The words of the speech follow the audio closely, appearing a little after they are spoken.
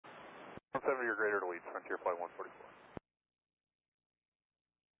Frontier Flight 144.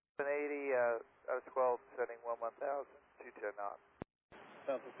 780, out of 12, setting 1000, 210 knots.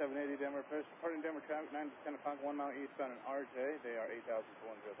 Delta 780, Denver approach, reporting Denver traffic, 9 to 10 o'clock, 1 mile eastbound in RJ. They are 8,000 to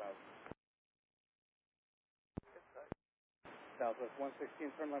 10,000. Southwest 116,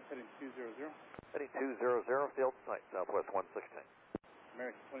 turn left heading 200. Heading 200, field sight, Southwest 116.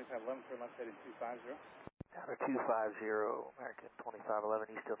 American 2511, turn left heading 250. Tower 250, American 2511,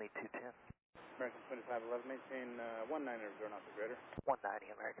 you still need 210. American 2511, maintain 190, zero knots or greater.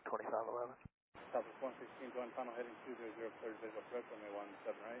 190, American 2511. Southwest 116, join final heading 200, cleared visual approach, runway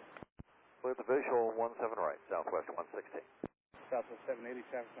 17 right. Clear the visual 17 right, Southwest 116. Southwest 780,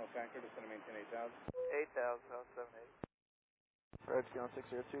 traffic no factor, descend to maintain 8,000. 8,000, South 780. Road going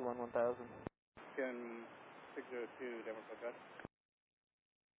 602, 1000. Skin 602, Denver approach.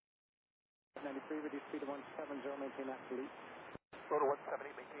 93, reduce speed to 170, maintain that to lead. Go to 170,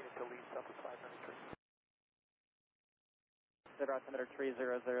 maintain it to lead, Southwest 593. Consider altimeter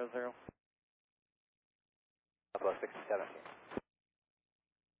 3000. Southwest 67 here.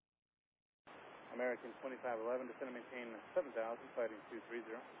 American 2511, descend to maintain 7,000, fighting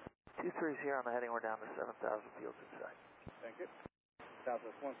 230. 230 on the heading, we're down to 7,000 fields inside. Thank you.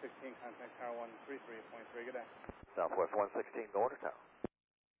 Southwest 116, contact tower 133.3, good day. Southwest 116, go to tower.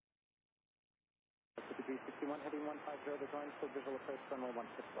 CTB 61, heading 150 to join, full visual approach, runway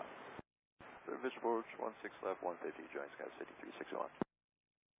 16 left. Visual approach 16 left, 150, join Sky City 361.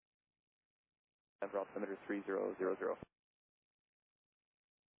 Denver altimeter 3000.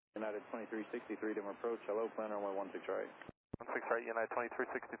 United 2363, Denver approach, hello, plan runway 16 right. 16 right, United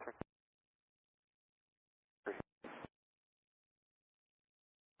 2363.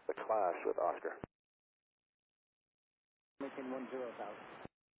 The clash with Oscar. Maintain 10,000.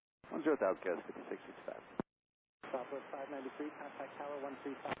 10,000, guys, 5665. Southwest 593, contact tower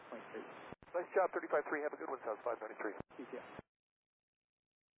 135.3. Nice job, 35-3, have a good one, South 593. CTS.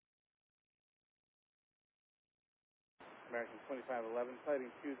 American 2511,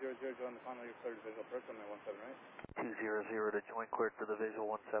 fighting 200, join the final, you're cleared to visual approach, runway 17 right. 200 to join, cleared for the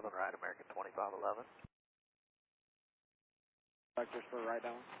visual 17 right, American 2511. Vectors for right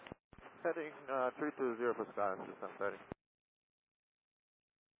down. Heading 320 for Sky, descent ready.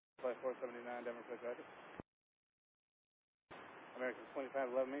 Flight 479, Denver approach right. American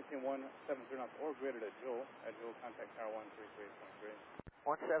 2511, maintain 170 knots or greater to Jewel. At Jewel, contact tower 133.3.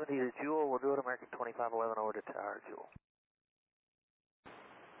 170 to Jewel, we'll do it, American 2511 over to Tower Jewel.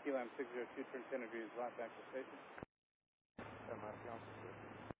 Q-Lam 602, turn 10 degrees left, back to station.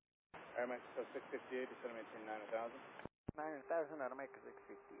 Air Mexico 658, descend to maintain 9,000. 9,000 out of America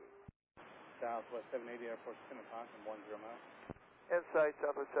 658. Southwest 780, airport 10 o'clock and 10 miles. Inside,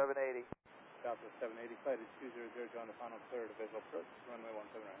 Southwest 780. Southwest 780, flight is 200, join the final clear to visual approach, runway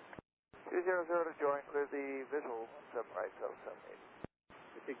 17 right. 200 to join, clear the visual 17 right, South 780.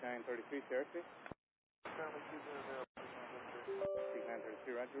 Peak 933, Cherokee. Currently 200, Peak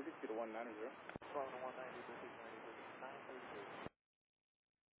 933, Roger, reduce speed to 190. Slowing to 190 to Peak 933.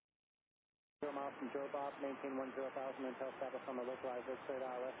 0 miles from Joe Bob, maintain 10,000, intel status on the localizer, cleared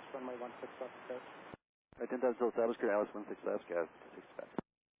ILS, runway 16 left to coast. Right, 10,000 still established, clear ILS 16 left, guys, 65.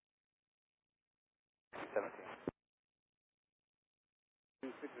 17.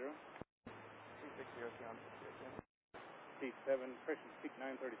 260. 260, on 660. Peak 7, correction, Peak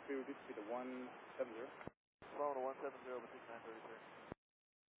 933, reduce speed to 170. Slowing to 170 to Peak 933.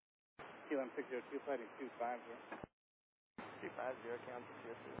 QM 602, fighting 250. 250, count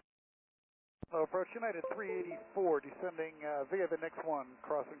 602. Hello, approach United 384, descending via the next one,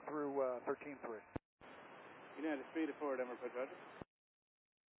 crossing through 13-3. United 384, Denver approach, Roger.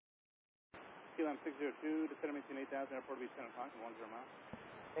 QM 602, descend to maintain 8,000, airport will be 10 o'clock and 10 miles.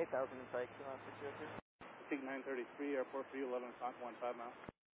 8,000 inside, QM 602. Peak 933, airport for you, 11 o'clock, 15 miles.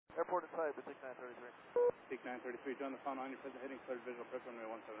 Airport inside, the Peak 933. Peak 933, join the final on your present heading, cleared visual approach, runway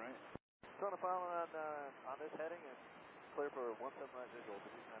 17 right. So on the final on this heading, and clear for 17 right visual,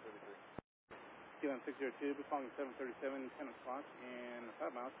 the Peak 933. QM 602, be following 737, 10 o'clock and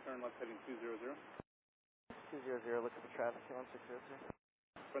 5 miles, turn left heading 200. 200, look at the traffic, QM 602.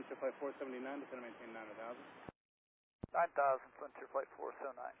 Frontier flight 479, descend to maintain 9,000. 9,000, Frontier flight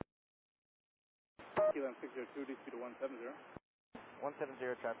 479. QM 602, reduce speed to 170.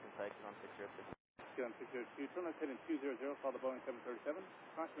 170, traffic inside, QM 602. QM 602, turn left heading 200, follow the Boeing 737.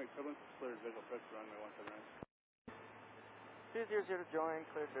 Approximate turbulence, cleared visual approach to runway 17 right. 200 to join,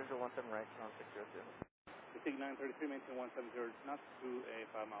 cleared visual 17 right, QM 602. Peak 933, maintain 170 knots to a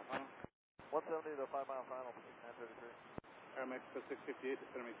 5-mile final. 170 to a 5-mile final, Peak 933. Air Mexico 658,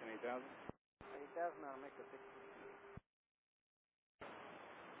 descend to maintain 8,000. 8,000 out of America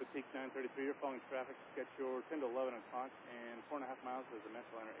 658. With Peak 933, you're following traffic. Get your 10 to 11 o'clock and 4.5 miles is the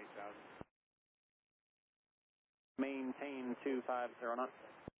Metro Liner 8000. Maintain 250 knots.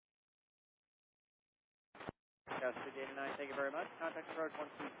 Gas 89, thank you very much. Contact approach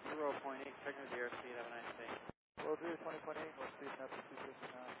 120.8, signal to airspeed, have a nice day. Will do, 20.8, north speed, now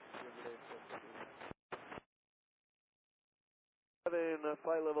 259, Then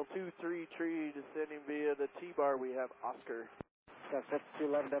flight level 233 descending via the T-bar, we have Oscar. Gas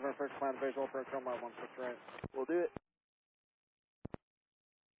 5211, Denver, first plan, visual approach, runway 16 right. We'll do it.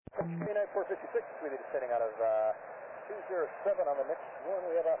 K9 456, we need descending out of 207 on the next one,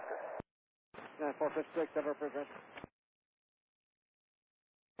 we have Oscar. 9456, Denver, first right.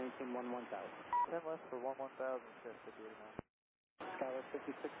 Maintain 1000. 10 left for 11,000, Gas 59. Skywest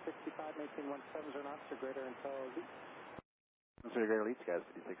 5665, maintain 17 knots or greater until leak. So your greater lead, guys,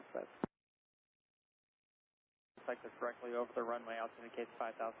 56.5. Looks like they're directly over the runway, altitude indicates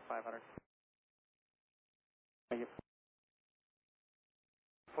 5,500. Thank you.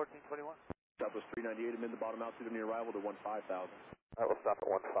 1421. Southwest 398, amid the bottom altitude on your arrival to 15,000. Alright, we'll stop at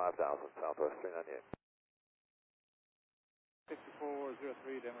 15,000, Southwest 398.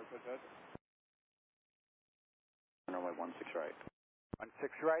 6403, Denver, PilotEdge. Runway 16 right.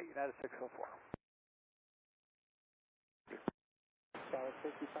 16 right, United 604. Skywest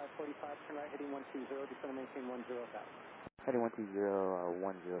 5545, turn right, heading 120, descend and maintain 10,000. Heading 120, 10,000,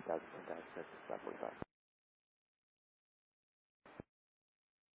 contact 6545.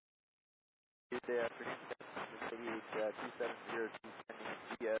 Good afternoon, this is 270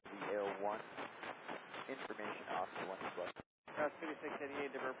 via the L1. Information off the 1 Gas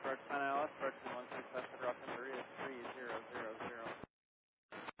 5688, Denver approach, Pine Isles, approaching 16 left, route number is 3000.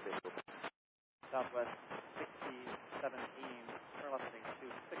 Southwest 6017, turn left heading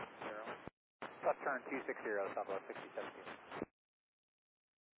 260. Left turn 260, Southwest 6017.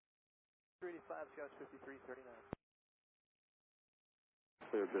 385, Gas 5339.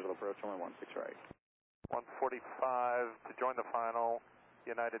 Clear visual approach, runway 16 right. 145 to join the final.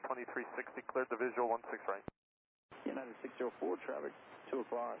 United 2360 cleared the visual 16 right. United 604, traffic 2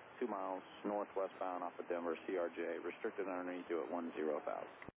 o'clock, 2 miles northwestbound off of Denver, CRJ, restricted underneath you at 10,000.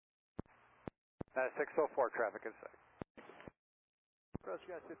 United 604, traffic is safe. Approach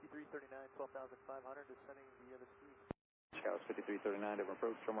Gas 5339, 12,500, descending via the speed. Scout 5339, different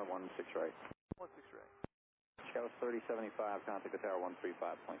approach, runway 16 right. 16 right. Scout 3075, contact the tower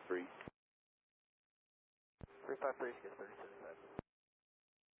 135.3. 353, Gas 3075.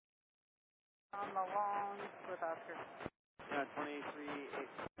 On the long with Oscar.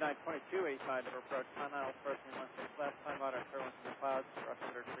 92285, Denver approach, Pine Isles, approaching 16 left, time out, turn into the clouds, route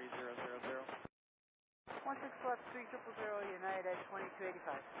number 3000. 16 left, 3000, United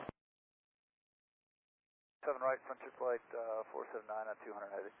 2285. 7 right, Frontier Flight 479 on 200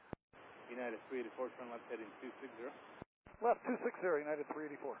 heavy. United 384, turn left heading 260. Left 260, United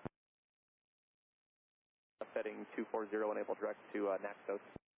 384. Left heading 240, enable direct to Naxos.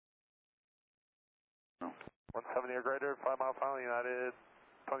 170 or greater, 5 mile final, United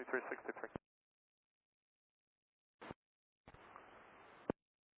 2363.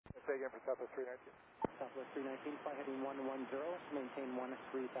 Say again for Southwest 319. Southwest 319, fly heading 110, maintain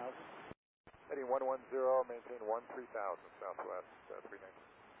 13,000. Heading 110, maintain 13,000, Southwest 319.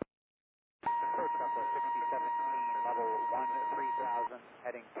 Approach Southwest 6017, level 13,000,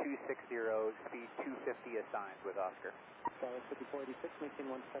 heading 260, speed 250 assigned with Oscar. Skywest 5486, maintain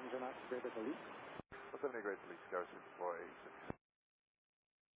 17 knots, greater than leak. 170 greater lead, Scout 6486.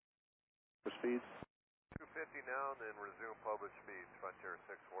 For speeds? 250 now, then resume published speeds, Frontier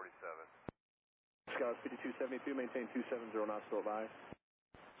 647. Scout 5272, maintain 270 knots, still advised.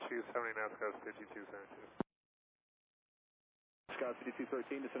 270 now, Scout 5272. Scout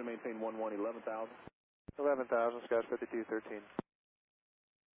 5213, descend and maintain 11,000. 11,000, Scout 5213.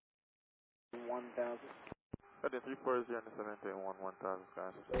 1,000. Heading 340, descend maintain 11,000,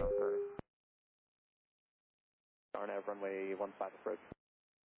 Scout 6730. RNAV runway 15 approach.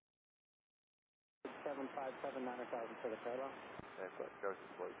 757, 9,000 for the total. Thanks, Scout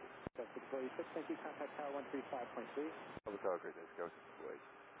 646. Scout 646, thank you, contact tower 135.3. Over tower, great day, Scout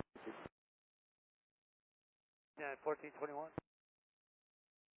 646. Yeah, 1421.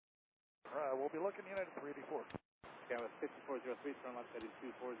 We'll be looking United 384. Skywest 5403, turn left heading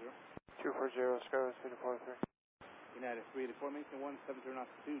 240. 240, Scout 343. United 384, maintain 170 knots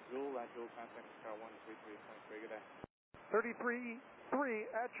 2, Jewel, actual contact tower 133.3, good day. 33-3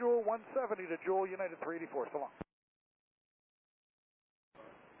 at Jewel 170 to Jewel United 384, so long.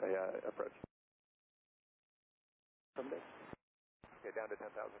 Approach. Okay, down to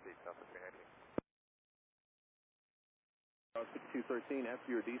 10,000 feet, Southwest 319. 5213,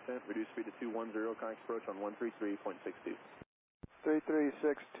 after your descent, reduce speed to 210, contact approach on 133.62.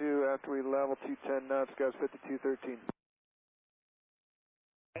 3362, after we level 210 knots, guys 5213.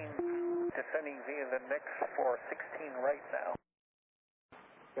 Descending via the next for 16 right now.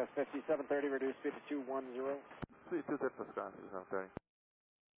 Gus 5730, reduce speed to 210. Please do that for Scott, 5730.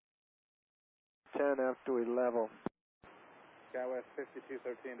 10 after we level. Skywest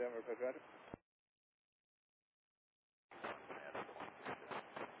 5213, Denver, approach roger.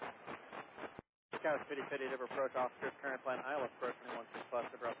 Skywest 5050, Denver, approach Oscar, current plan, ILS approach, 16 plus,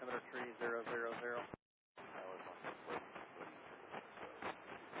 Denver, altimeter 3000.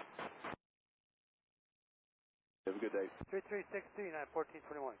 Have a good day. 3316,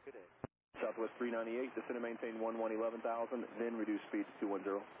 1421, good day. Southwest 398, descend and maintain 11,000, then reduce speed to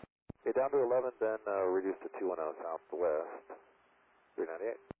 210. Okay, down to 11, then reduce to 210 southwest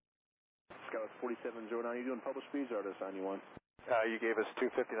 398. Skywest 4709, are you doing public speeds or to assign you one? You gave us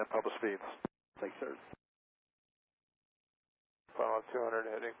 250 on public speeds. Take cert. Final 200,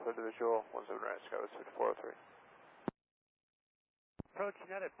 heading clear to visual, 17 right, Skywest 5403. Approach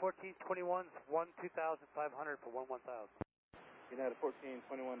United 1421's 1,500 for 1,000. United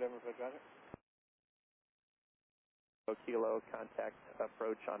 1421, Denver, approach roger. Kilo, contact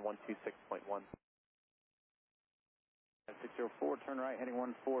approach on 126.1. 604, turn right, heading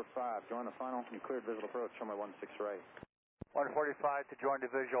 145. Join the final. You cleared visual approach, runway 16 right. 145 to join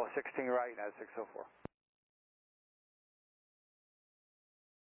the visual, 16 right, at 604.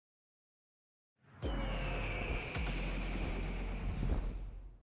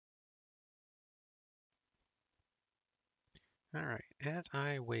 All right, as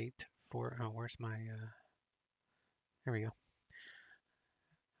I wait for, oh, where's my, here we go.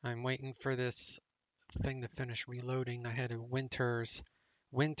 I'm waiting for this thing to finish reloading. I had a winter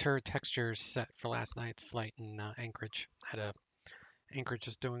textures set for last night's flight in Anchorage. Anchorage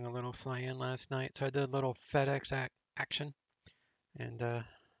was doing a little fly-in last night, so I did a little FedEx action and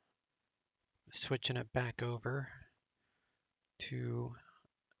switching it back over to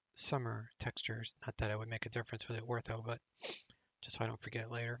summer textures. Not that it would make a difference with it ortho, but just so I don't forget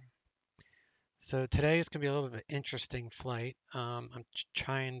later. So today is going to be a little bit of an interesting flight.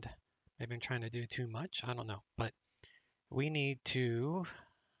 Maybe I'm trying to do too much. I don't know, but we need to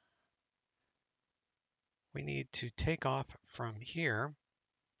take off from here,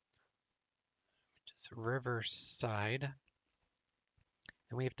 which is Riverside,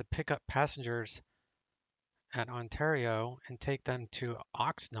 and we have to pick up passengers at Ontario and take them to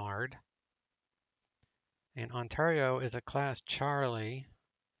Oxnard. And Ontario is a class Charlie.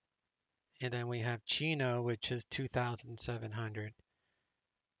 And then we have Chino, which is 2,700.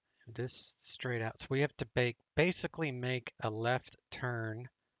 This straight out. So we have to basically make a left turn,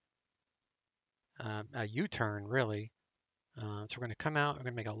 a U-turn really. So we're going to come out, we're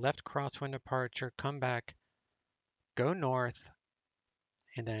going to make a left crosswind departure, come back, go north,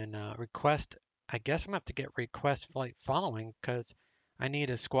 and then request, I guess I'm going to have to get request flight following because I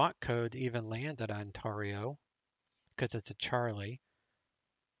need a squawk code to even land at Ontario because it's a Charlie.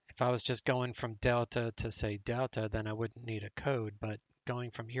 If I was just going from Delta to say Delta, then I wouldn't need a code, but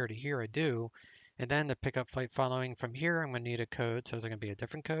going from here to here I do. And then the pickup flight following from here, I'm going to need a code. So is it going to be a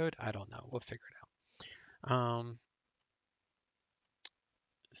different code? I don't know. We'll figure it out.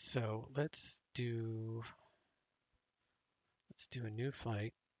 So let's do a new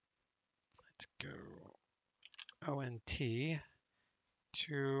flight. Let's go ONT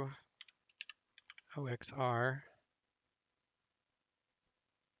to OXR.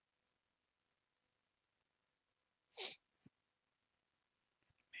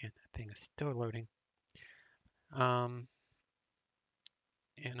 Man, that thing is still loading.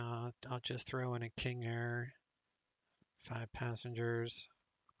 And I'll just throw in a King Air, 5 passengers,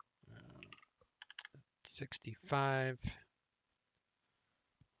 65.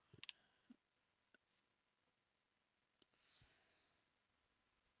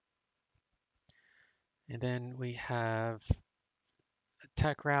 And then we have a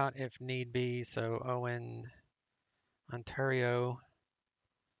tech route if need be. So ON Ontario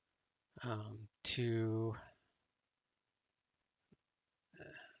to,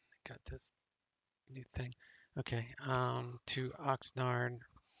 got this new thing. Okay, to Oxnard.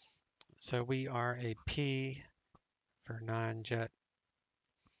 So we are a P for non-jet.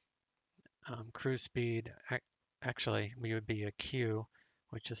 Cruise speed, actually we would be a Q,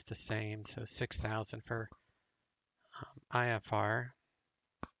 which is the same. So 6,000 for IFR.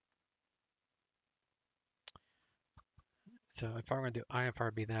 So if I were going to do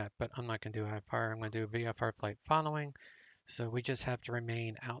IFR, be that, but I'm not going to do IFR. I'm going to do VFR flight following. So we just have to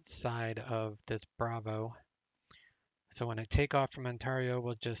remain outside of this Bravo. So when I take off from Ontario,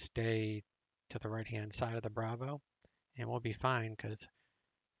 we'll just stay to the right-hand side of the Bravo, and we'll be fine because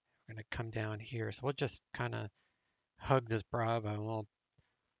we're going to come down here. So we'll just kind of hug this Bravo, and we'll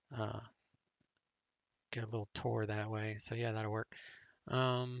get a little tour that way. So yeah, that'll work.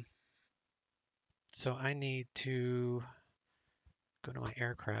 So I need to go to my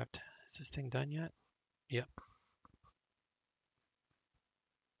aircraft. Is this thing done yet? Yep.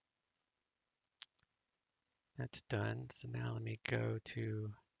 That's done. So now let me go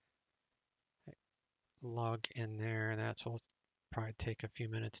to log in there. That's will probably take a few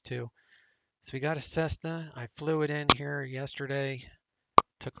minutes too. So we got a Cessna. I flew it in here yesterday.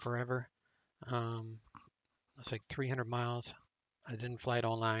 Took forever. It's like 300 miles. I didn't fly it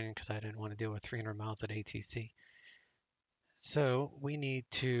online because I didn't want to deal with 300 miles at ATC. So we need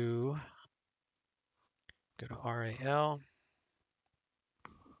to go to RAL.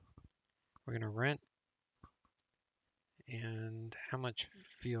 We're going to rent. And how much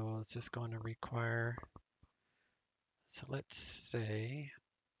fuel is this going to require? So let's say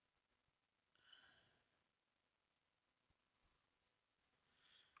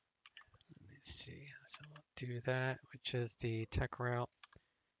let's see. So we'll do that, which is the tech route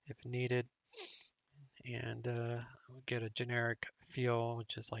if needed. And we'll get a generic fuel,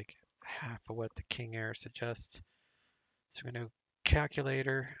 which is like half of what the King Air suggests. So we're going to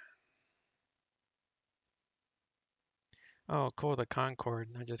calculator. Oh, cool, the Concorde.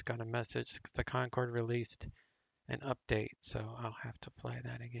 I just got a message. The Concorde released an update, so I'll have to play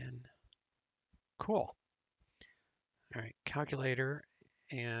that again. Cool. All right, calculator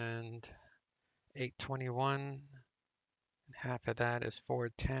and 821. Half of that is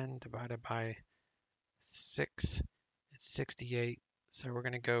 410 divided by 6. It's 68. So we're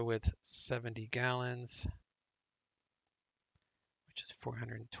going to go with 70 gallons, which is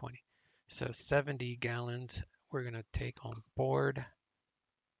 420. So 70 gallons we're going to take on board.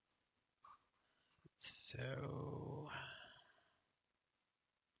 So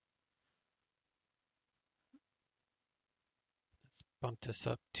let's bump this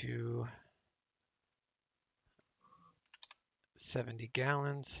up to 70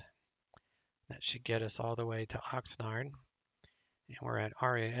 gallons. That should get us all the way to Oxnard. And we're at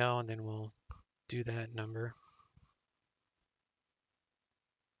RAL, and then we'll do that number.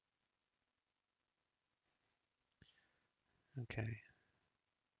 Okay.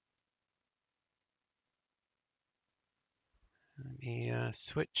 Let me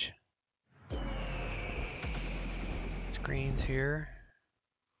switch screens here.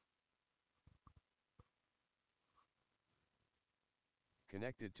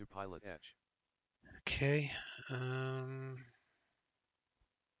 Connected to PilotEdge. Okay. Let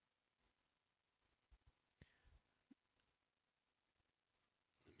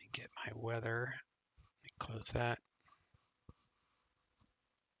me get my weather. Let me close that.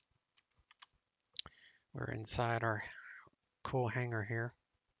 We're inside our cool hangar here.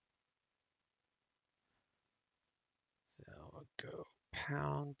 So we'll go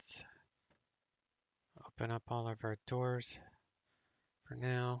pounds. Open up all of our doors for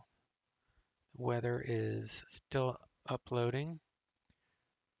now. The weather is still uploading.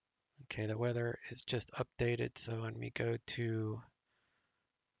 Okay, the weather is just updated. So let me go to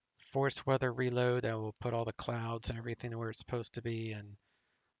force weather reload. That will put all the clouds and everything where it's supposed to be and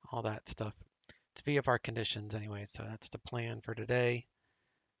all that stuff. It's VFR conditions anyway, so that's the plan for today.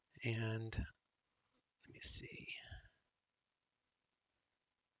 And let me see.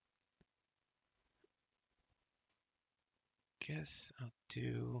 Guess I'll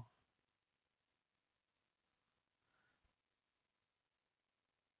do.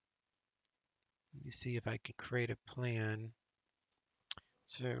 Let me see if I can create a plan.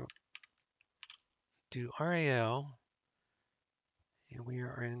 So do RAL, and we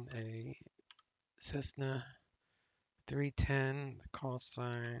are in a Cessna 310, the call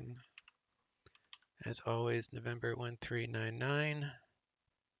sign, as always, November 1399.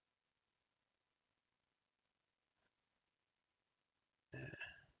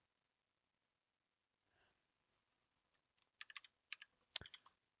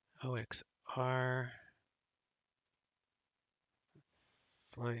 OXR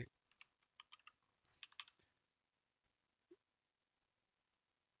flight.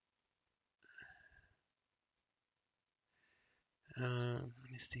 Let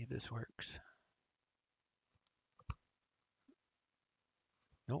me see if this works.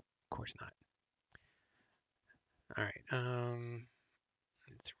 Nope, of course not. All right,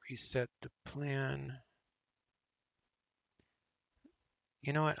 let's reset the plan.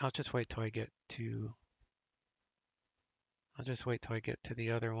 You know what? I'll just wait till I get to. I'll just wait till I get to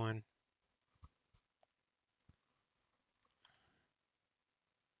the other one.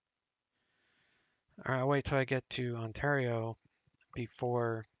 I'll wait till I get to Ontario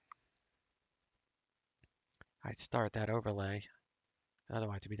before I start that overlay.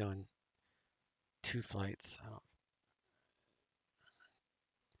 Otherwise, I'd be doing 2 flights. So.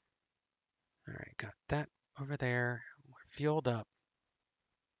 All right, got that over there. We're fueled up.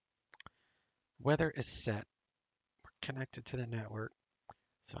 Weather is set. We're connected to the network.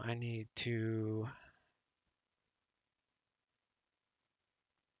 So I need to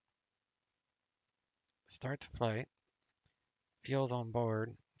start the flight. Fuel's on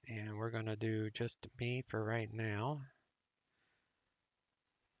board. And we're going to do just me for right now.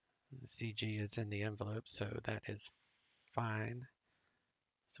 The CG is in the envelope, so that is fine.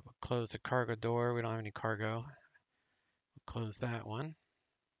 So we'll close the cargo door. We don't have any cargo. We'll close that one.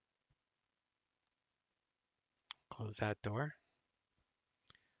 Close that door.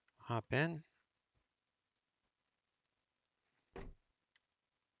 Hop in.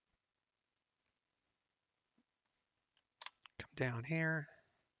 Come down here.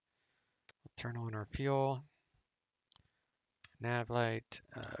 We'll turn on our fuel. Nav light,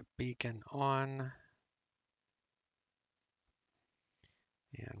 beacon on.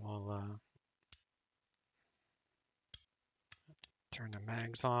 And we'll turn the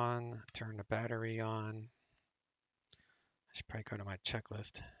mags on, turn the battery on. I should probably go to my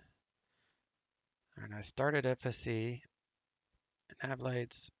checklist. And I started FSC. Nav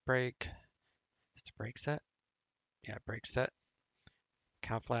lights, brake. Is the brake set? Yeah, brake set.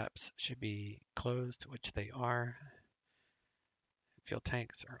 Cow flaps should be closed, which they are. Fuel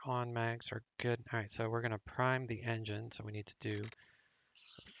tanks are on, mags are good. All right, so we're going to prime the engine. So we need to do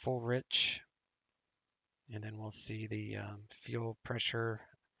full rich. And then we'll see the fuel pressure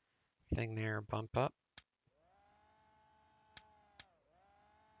thing there bump up.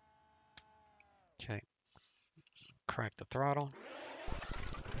 Okay, crack the throttle.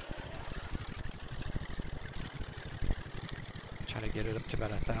 Try to get it up to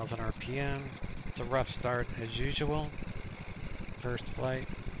about 1,000 RPM. It's a rough start as usual. First flight.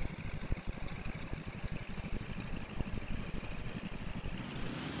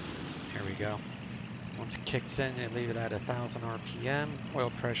 There we go. Once it kicks in, you leave it at 1,000 RPM.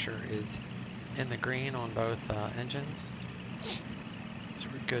 Oil pressure is in the green on both engines. So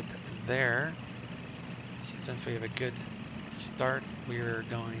we're good there. So since we have a good start, we're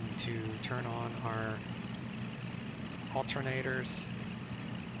going to turn on our alternators,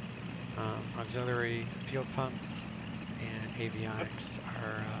 auxiliary fuel pumps, and avionics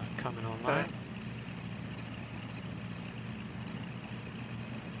are coming online.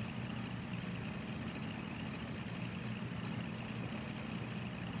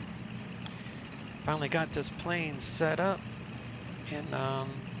 Finally got this plane set up in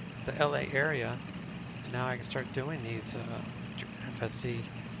the LA area, so now I can start doing these FSC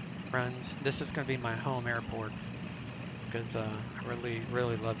runs. This is going to be my home airport because I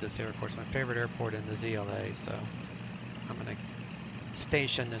really love this airport. It's my favorite airport in the ZLA, so I'm going to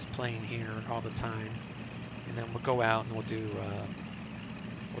station this plane here all the time, and then we'll go out and we'll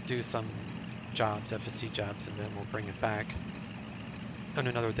do some jobs, FSC jobs, and then we'll bring it back on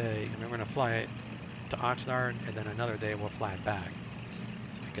another day. And we're going to fly it to Oxnard, and then another day we'll fly it back.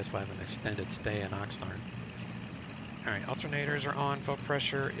 So I guess we'll have an extended stay in Oxnard. All right, alternators are on. Fuel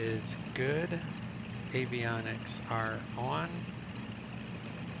pressure is good. Avionics are on.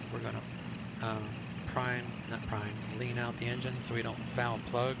 We're going to lean out the engine so we don't foul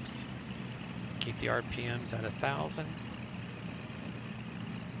plugs. Keep the RPMs at 1,000.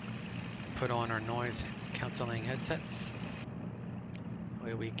 Put on our noise canceling headsets.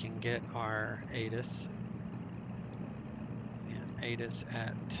 Way we can get our ATIS and ATIS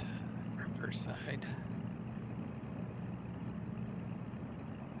at Riverside.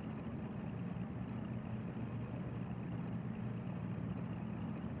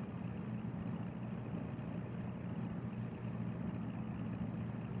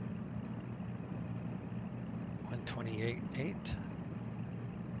 .28.8.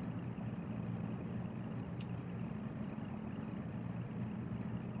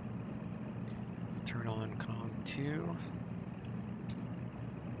 Turn on COM 2.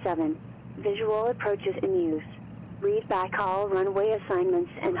 7. Visual approaches in use. Read back all runway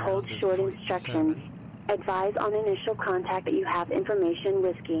assignments and hold short instructions. Advise on initial contact that you have information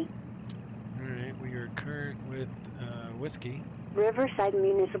whiskey. Alright, we are current with whiskey. Riverside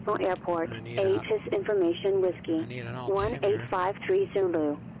Municipal Airport. ATIS information whiskey. 1853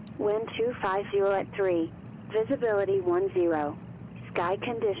 Zulu. Wind 250 at 3. Visibility 10. Sky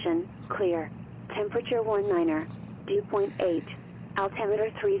condition clear. Temperature 19er. Dew point 8. Altimeter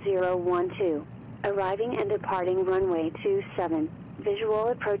 3012. Arriving and departing runway 27. Visual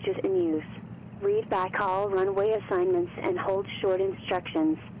approaches in use. Read back all runway assignments and hold short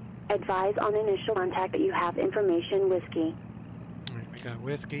instructions. Advise on initial contact that you have information whiskey. All right, we got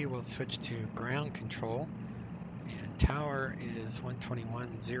whiskey. We'll switch to ground control. And tower is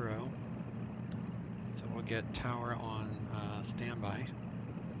 121.0. So we'll get tower on standby.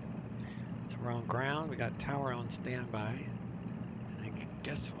 So we're on ground. We got tower on standby. And I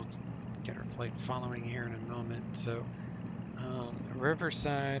guess we'll get our flight following here in a moment. So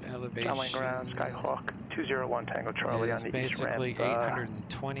Riverside elevation. Downwind ground, Skyhawk 201 Tango Charlie on the basically east ramp.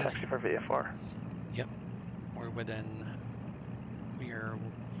 820. Taxi for VFR. Yep, we're within. We are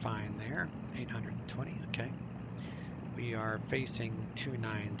fine there. 820. Okay. We are facing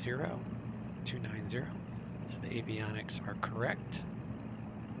 290. So the avionics are correct.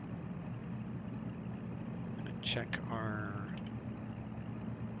 I'm gonna check our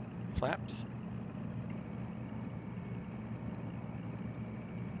flaps.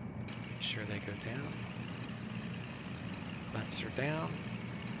 Make sure they go down. Flaps are down.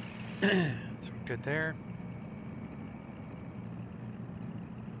 So we're good there.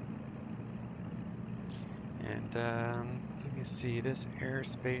 And let me see this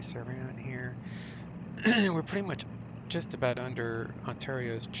airspace around here. We're pretty much just about under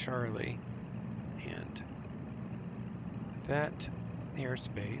Ontario's Charlie, and that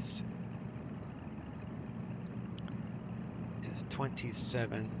airspace is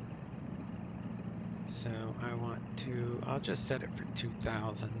 27. So I'll just set it for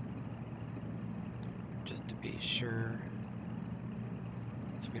 2,000 just to be sure,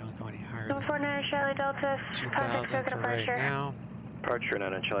 so we don't go any higher than 2,000 for right now. Departure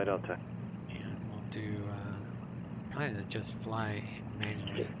 9 Charlie Delta. And we'll do probably to just fly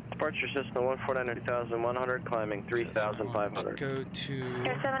manually. Departure Cessna 149 2,100, climbing 3,500. Go to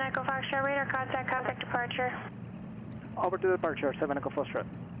 7 Echo Foxtrot, radar contact departure. Over to departure, 7 Echo Foxtrot.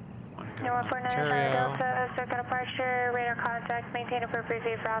 No 149 Delta, circle departure, radar contact, maintain appropriate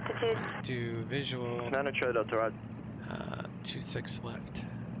VFR altitude. Do visual. 9 Charlie Delta, 26 left.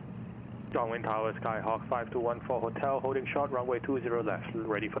 Downwind tower, Skyhawk 5214 Hotel, holding short, runway 20 left,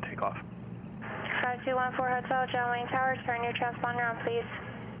 ready for takeoff. 5214 Hotel, downwind tower, turn your transponder on, please.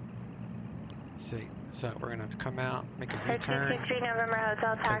 Let's see, so we're gonna have to come out, make a U-turn. 223 November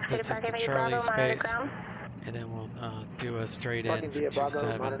Hotel, taxi this is the Charlie space, and then we'll do a straight in for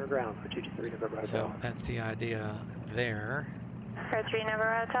 27. So that's the idea there. For 3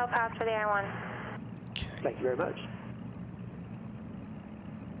 November Hotel, pass for the I-1. Okay. Thank you very much.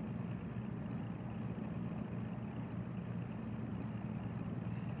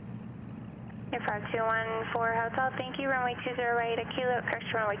 Your 5214 Hotel, thank you. Runway 20 right at Kilo,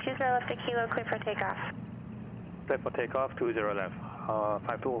 correction, runway 20 left at Kilo, clear for takeoff. Clear for takeoff, 20 left,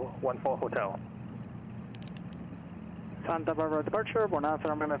 5214 Hotel. Santa Barbara departure, Bonanza,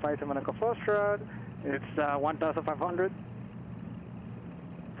 runway 57 Echo Foxtrot. It's 1,500.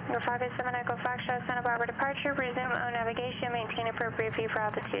 Your 57 Echo Foxtrot, Santa Barbara departure, resume own navigation, maintain appropriate VFR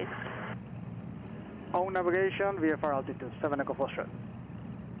altitude. Own navigation, VFR altitude, 7 Echo Foxtrot.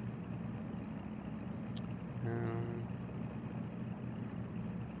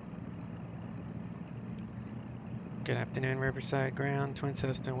 Good afternoon, Riverside Ground, Twin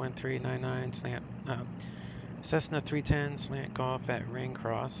Cessna 1399, slant, Cessna 310, slant golf at Ring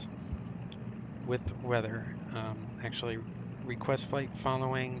Cross with weather. Actually, request flight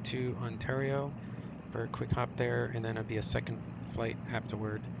following to Ontario for a quick hop there, and then it'll be a second flight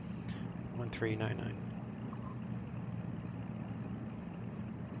afterward, 1399.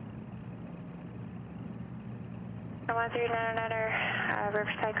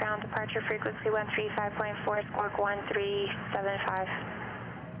 Riverside Ground departure frequency 135.4, squawk 1375.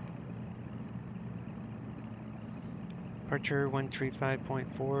 Departure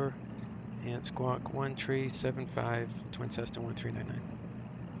 135.4 and squawk 1375, Twin Cessna 1399.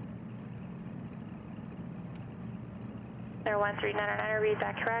 There 1399, read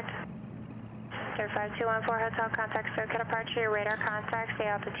that correct? There 5214 Hotel, contact circuit departure, radar contact, stay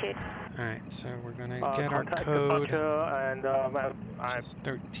altitude. Alright, so we're gonna get our code, and I'm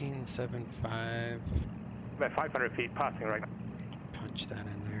 1375. About 500 feet passing right now. Punch that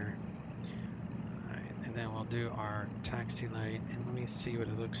in there. Alright, and then we'll do our taxi light, and let me see what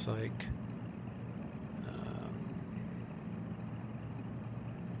it looks like.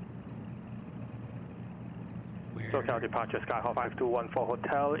 SoCal departure, Skyhawk 5214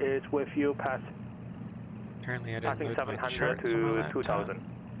 Hotel is with you, apparently I didn't passing load 700 my charts on my to laptop. 2000.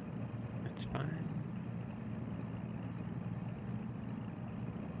 That's fine.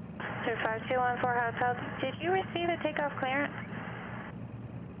 So 5214 Hotel, did you receive a takeoff clearance?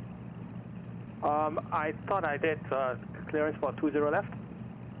 I thought I did clearance for 20 left.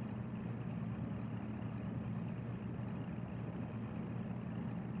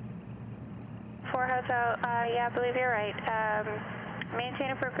 Hotel, yeah, I believe you're right.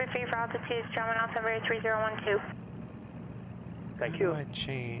 Maintain appropriate VFR altitudes, German altimeter 3012. Thank How you. do I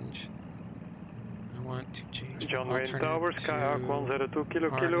change? I want to change John from Wayne alternate Tower, Skyhawk 102 Kilo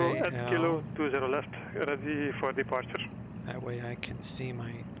Kilo at Kilo 20 left, ready for departure. That way I can see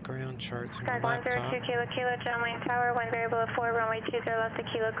my ground charts on my Skyhawk laptop. 102 Kilo Kilo, John Wayne Tower, one variable at 4, runway 20 left to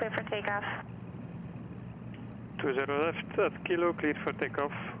Kilo, clear for takeoff. 20 left at Kilo, cleared for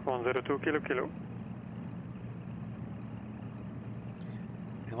takeoff, 102 Kilo Kilo.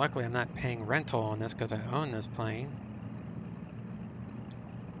 And luckily I'm not paying rental on this because I own this plane.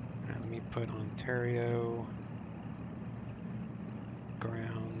 Right, let me put Ontario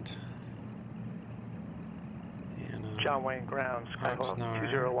ground and John Wayne ground, Skyhawk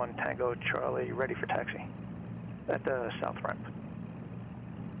 201 Tango Charlie, ready for taxi at the south ramp.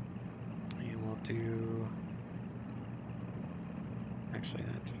 And we'll do, actually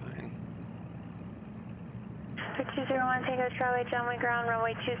that's fine. 201 Tango Charlie, John Wayne ground,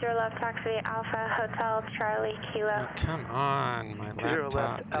 runway 20 left, taxi Alpha Hotel Charlie Kilo. Oh, come on, my laptop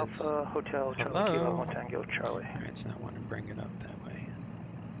left, is... Alpha Hotel Charlie Hello? Kilo 1 Tango Charlie. Alright, it's not wanting to bring it up that way.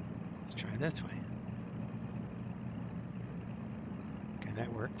 Let's try this way. Okay,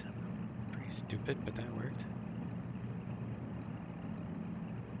 that worked. Pretty stupid, but that worked.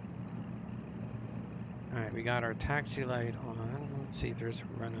 Alright, we got our taxi light on. Let's see if there's a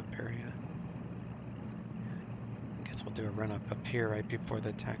run-up area. I guess we'll do a run-up up here right before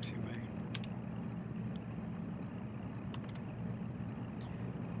the taxiway.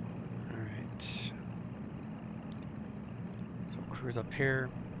 Alright. So we'll cruise up here.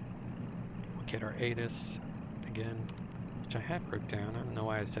 We'll get our ATIS again, which I had broke down. I don't know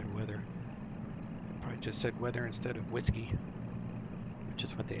why I said weather. I probably just said weather instead of whiskey, which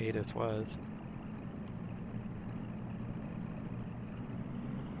is what the ATIS was.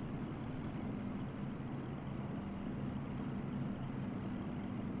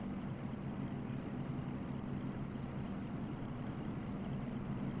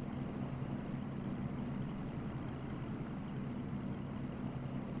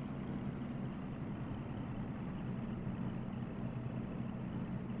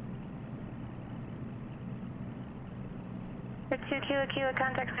 For 2 Kilo Kilo,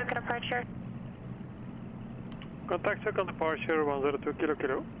 contact circuit departure. Contact circle departure 102 Kilo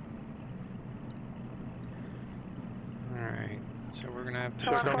Kilo. Alright, so we're gonna have to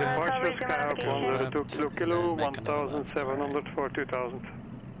circle departure, Skyhawk 102 Kilo Kilo, make another left. 1700 for 2000.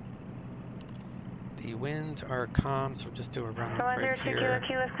 The winds are calm, so we'll just do a run up right 102 Kilo here.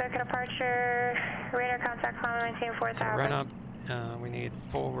 Kilo, circuit departure, radar contact, climb and maintain 4000. So run up, we need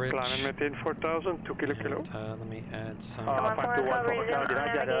full ridge. Climb and maintain 4000, 2 Kilo Kilo. Let me add some 521 for hotel, did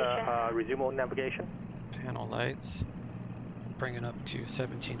I get resume on navigation? panel lights. Bring it up to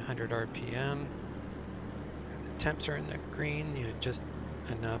 1700 RPM. The temps are in the green, just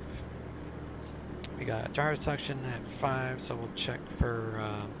enough. We got gyro suction at 5, so we'll check for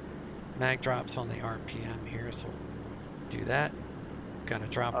mag drops on the RPM here, so we'll do that. Got a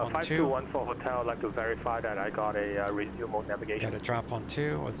drop on 2. 521 for hotel, I'd like to verify that I got a resume on navigation. Got a drop on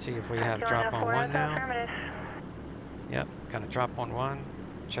 2. Let's see if we have a drop on 1 now. Yep, got a drop on 1.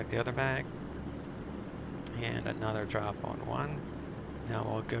 Check the other mag. And another drop on 1. Now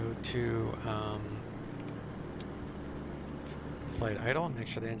we'll go to flight idle and make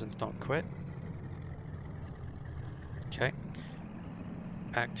sure the engines don't quit. Okay.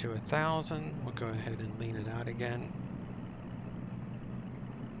 Back to 1000. We'll go ahead and lean it out again.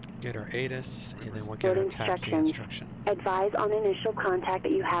 Get our ATIS, and then we'll get our taxi instruction. Advise on initial contact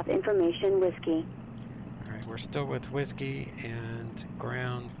that you have information whiskey. Alright, we're still with whiskey and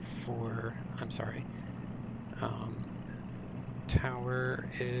ground for, I'm sorry, tower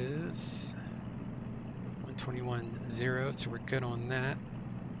is 121.0, so we're good on that.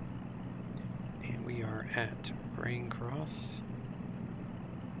 And we are at Rain Cross.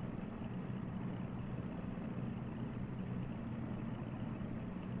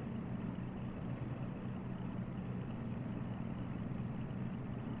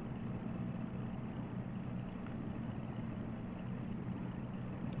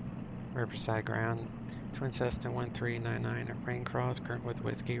 Riverside ground, Twin Cessna 1399 at Rain Cross, current with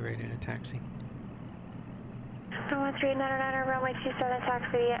whiskey, ready to taxi. 1399, runway 27,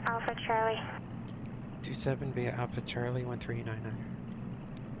 taxi via Alpha Charlie. 27 via Alpha Charlie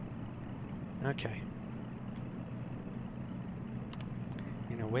 1399. Okay.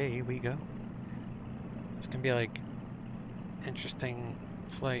 And away we go. It's gonna be like interesting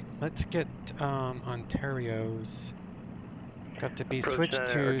flight. Let's get Ontario's Got to be switched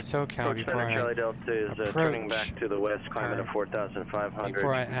to SoCal before I Charlie Delta is turning back to the west, climbing at 4,500.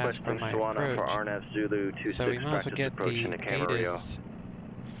 before I ask for my approach. For RNF Zulu 26, so we might as well get the Camarillo. ATIS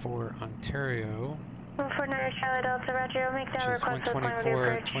for Ontario. 149 Charlie Delta, Roger. I'll make that request for the point of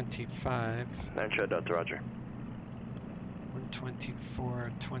your approach. 124.25. 9 Charlie Delta, Roger.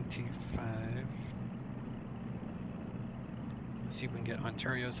 124.25. Let's see if we can get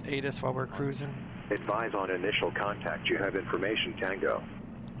Ontario's ATIS while we're cruising. Advise on initial contact. You have information, Tango.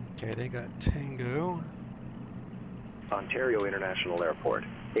 Okay, they got Tango. Ontario International Airport.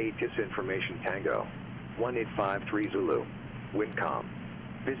 ATIS information, Tango. 1853 Zulu. Windcom.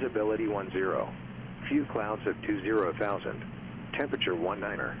 Visibility 10. Few clouds at 20,000. Temperature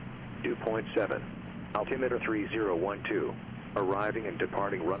 19er. Dew point 7. Altimeter 3012. Arriving and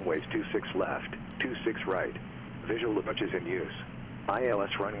departing runways 26 left, 26 right. Visual approach is in use. ILS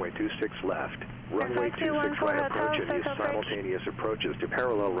runway 26 left, runway 26 right approach in use. Simultaneous approaches to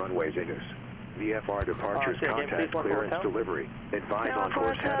parallel runways in use. VFR departures, contact, clearance, delivery. Advise on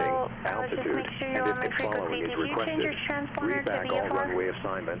course heading, altitude, and if following is requested. Read back all runway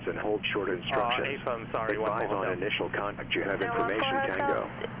assignments and hold short instructions. Advise on initial contact. You have information, Tango.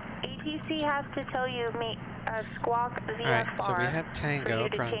 ATC has to tell you squawk VFR. Alright, so we have Tango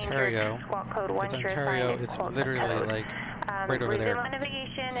for Ontario. Because Ontario is literally like right over there.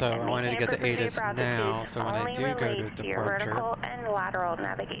 So I wanted to get the ATIS now, so when I do go to departure, and lateral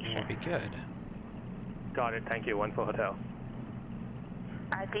navigation. it will be good. Got it, thank you. 14 Hotel.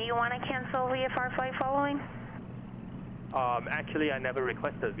 Do you want to cancel VFR flight following? Actually, I never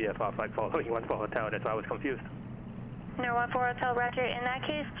requested VFR flight following 14 Hotel. That's why I was confused. No, 14 Hotel, Roger. In that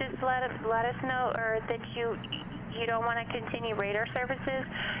case, just let us know that you don't want to continue radar services.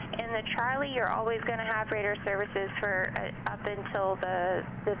 In the Charlie, you're always going to have radar services for up until the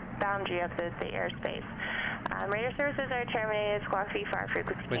boundary of the airspace. Radar services are terminated, squawk VFR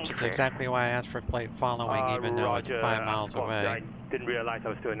frequency. Which is exactly why I asked for flight following, even though it's 5 miles away. I didn't realize I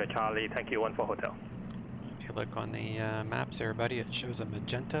was doing the Charlie. Thank you, 14 Hotel. If you look on the maps there, buddy, it shows a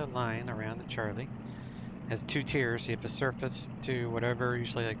magenta line around the Charlie. It has 2 tiers. You have a surface to whatever,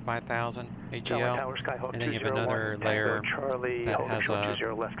 usually like 5,000 AGL, and then you have another layer that has a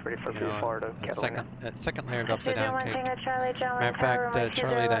second layer of upside down cake. Matter of fact, the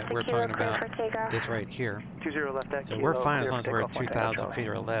Charlie that we're talking about is right here. So we're fine as long as we're at 2,000 feet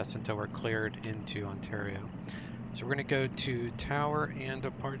or less until we're cleared into Ontario. So we're going to go to tower and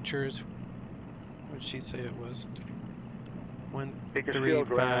departures. What did she say it was?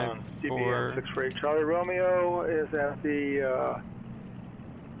 135 6 Charlie Romeo is at the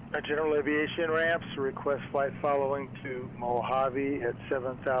general aviation ramps. Request flight following to Mojave at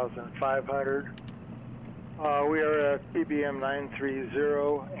 7,500. We are at PBM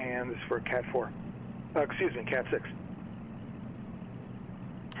 930, and this is for Cat 4. Cat 6.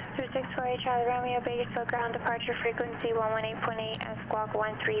 264 Charlie Romeo, Bakersfield ground departure frequency 118.8 and squawk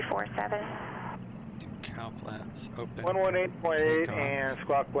 1347. Cow flaps open. 118.8 and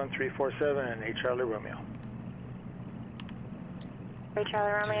squawk 1347 and 8 Charlie Romeo. 8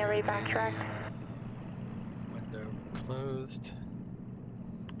 Charlie Romeo, read back track. Window closed.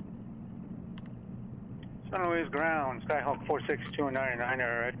 Sunrise ground, Skyhawk 46299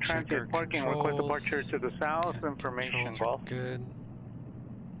 are at transit parking. Request departure to the south. Information, Golf. Good.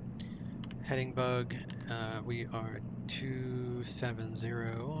 Heading bug, we are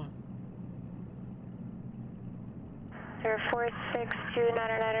 270.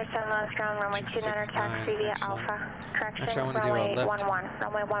 46299 Sunrise ground, runway 29 taxi via Alpha. Correction, actually, I want to do a left.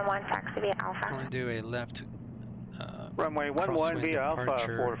 Runway 11 taxi via Alpha. I want to do a left. Runway 11 via Alpha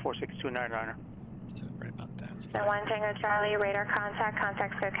for 46299. So right about that. So 1 Tango Charlie, radar contact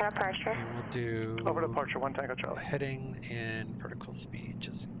SoCal departure. And we'll do over departure 1 Tango Charlie. Heading and vertical speed,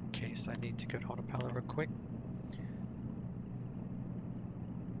 just in case I need to get autopilot real quick.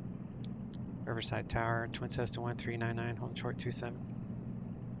 Riverside Tower, Twin Cessna 1399, hold short 27.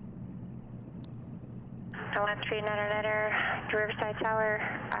 1399, Riverside Tower,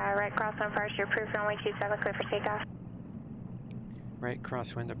 right crosswind departure approved, runway 27 clear for takeoff. Right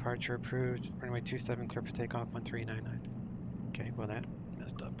crosswind departure approved, runway 27 clear for takeoff 1399. Okay, well that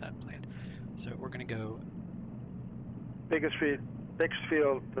messed up that plan. So we're gonna go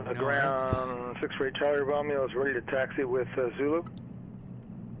Bakersfield ground 648 Charlie Romeo is ready to taxi with Zulu.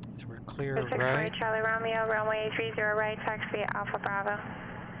 So we're clear, 648 right? Charlie Romeo, runway 30 right, taxi via Alpha Bravo.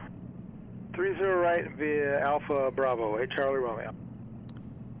 30 right via Alpha Bravo, 8 Charlie Romeo.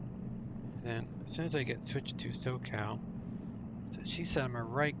 And then as soon as I get switched to SoCal, so she said I'm a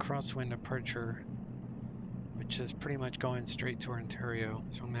right crosswind departure, which is pretty much going straight to Ontario.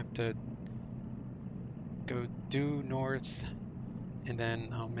 So I'm gonna have to go due north and then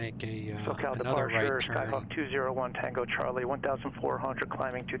I'll make a SoCal another departure, right turn. Skyhawk 201 Tango Charlie, 1,400,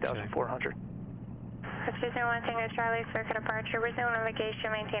 climbing 2,400. 201 Tango Charlie, circuit departure, resume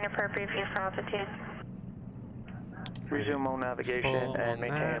navigation, maintain appropriate view for altitude. Resume on navigation and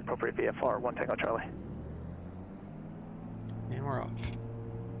maintain appropriate VFR, 1 Tango Charlie. And we're off.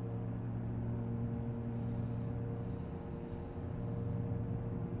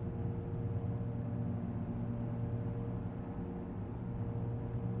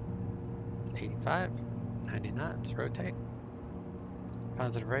 It's 85, 90 knots, rotate.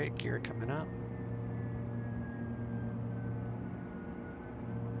 Positive right, gear coming up.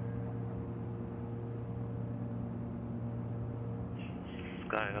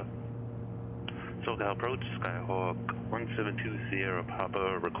 Skyhawk. SoCal approach, Skyhawk 172 Sierra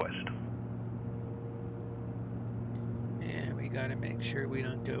Papa request. And we gotta make sure we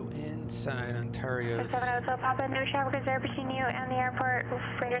don't go inside Ontario's. 7 Papa, no traffic is there between you and the airport.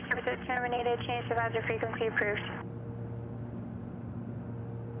 Radar services terminated, change to hazard frequency approved.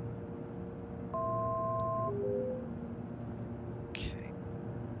 Okay.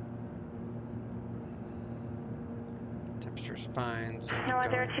 Temperature's fine, so No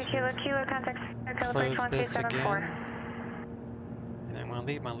I'm going 102 kilo, contact close this again. And then we'll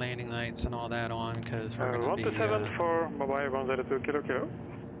leave my landing lights and all that on because we're going to be... 1274, bye-bye, 102 kilo kilo.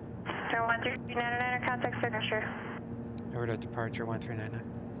 13999, contact signature. Over to departure 1399.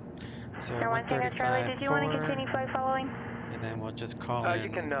 So 1 Charlie, did you want to continue flight following? And then we'll just call in... You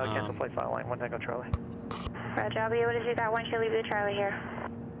can cancel flight following, 1 Tango Charlie. Roger, I'll be able to do that once you leave the Charlie here.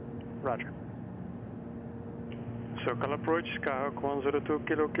 Roger. SoCal approach, Skyhawk 102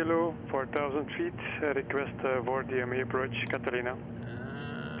 kilo kilo, 4,000 feet, request for DME approach, Catalina.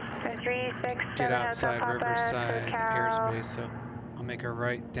 367 get outside Papa, Riverside SoCal. airspace, so I'll make a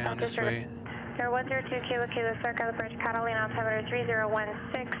right down this way. 102 kilo kilo, SoCal approach, Catalina, altimeter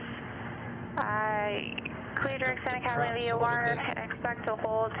 3016. Clear direct Santa Catalina VOR, expect to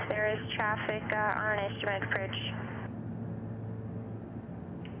hold. There is traffic on an instrument approach.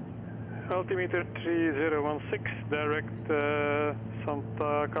 Altimeter 3016, direct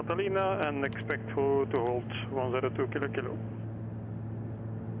Santa Catalina, and expect to hold 102 kilo kilo.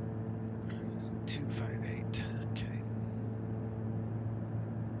 It's 258, okay.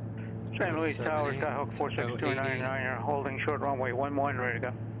 San Luis Tower, Skyhawk 46299, you're holding short runway 11, ready to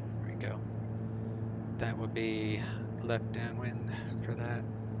go. There we go. That would be left downwind for that.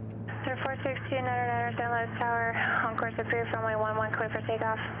 Sir 46299, San Luis Tower, on course approved, runway 11, clear for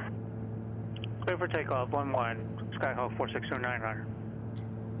takeoff. Clear for takeoff, 11, Skyhawk 46299.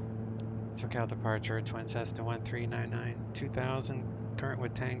 SoCal departure, Twin Cessna 1399, 2000, current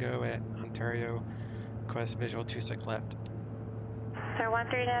with Tango at Ontario, request visual 26 left. Sir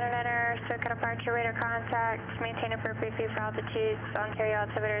 1399, SoCal departure, radar contact, maintain appropriate view for altitude, Ontario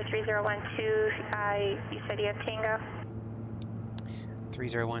altimeter 3012, you said you have Tango?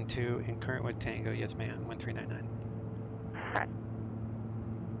 3012, and current with Tango, yes ma'am, 1399. Right.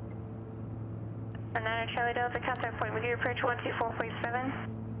 And 9 Charlie Delta, contact point with you, approach 124.7.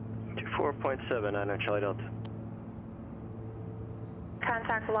 24.7, 9 Charlie Delta.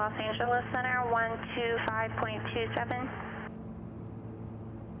 Contact Los Angeles Center, 125.27.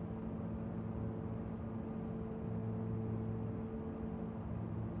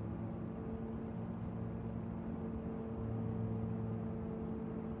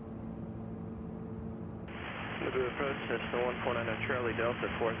 Good approach, Cessna 149 Charlie Delta,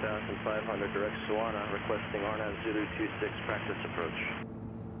 4,500, direct Sawana, requesting RNAV Zulu 26, practice approach.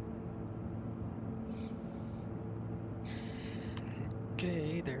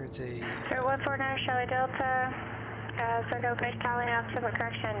 Okay, there's a... Sir 149 Charlie Delta, SoCal approach, Catalina, altimeter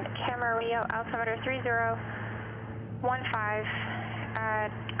correction, camera Rio, altimeter 3015,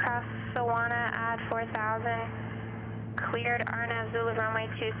 cross Sawana at 4,000. Cleared RNAV Zulu runway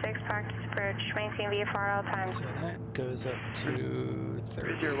 26, practice approach, maintain VFR at all times. So that goes up to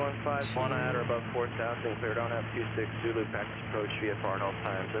 3015, Sawana at or above 4,000, cleared RNAV 26, Zulu, practice approach, VFR at all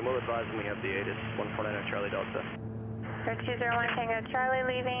times. And we'll advise when we have the ATIS, 149 Charlie Delta. 201 Tango Charlie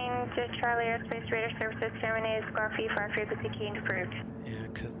leaving to Charlie Airspace, radar services terminated, squawk VFR frequency keying approved.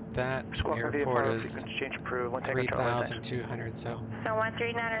 Yeah, because that Squawk airport VFR, is frequency change approved, 1 Tango 3,200, so... So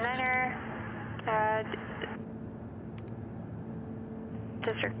 1399er,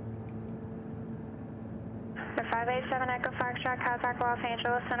 District. The 587 Echo Foxtrot, contact Los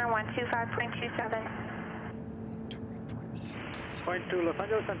Angeles Center, 125.27. 20.6. Point 2 Los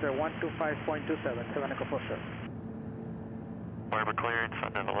Angeles Center, 125.27, 7 Echo Foxtrot. We're cleared,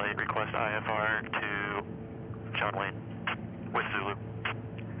 send in the late request IFR to John Wayne with Zulu.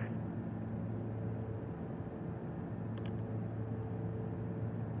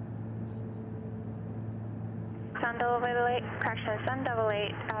 Sun double eight, correction, Sun double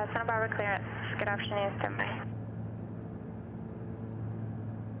eight, Santa Barbara clearance. Good afternoon, standby.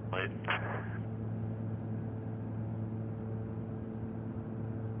 Wait.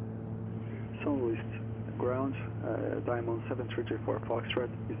 Southwest ground, Diamond 7334 Foxtrot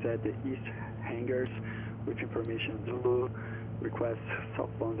is at the east hangars with information Zulu. Request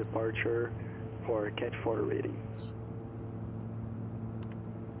southbound departure for Cat 4 rating.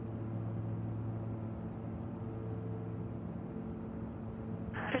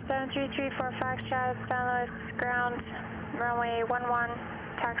 For 7334 Foxtrot, Southwest ground, runway 11,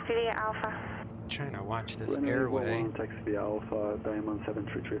 taxi via Alpha. Trying to watch this runway airway. 11, taxi via Alpha, Diamond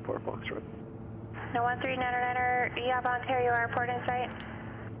 7334 Foxtrot. No 1399er, you have Ontario Airport in sight?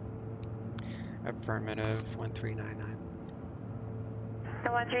 Affirmative, 1399.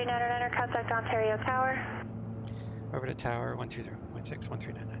 No 1399er, contact Ontario Tower. Over to tower, 120.6,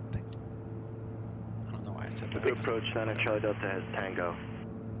 1399, thanks. I don't know why I said that. Good approach, Cessna Charlie Delta has Tango.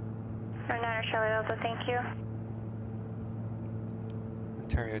 9er Charlie Delta, thank you.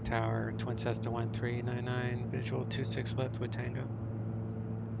 Ontario Tower, Twin Cessna 1399, visual 26 left with Tango.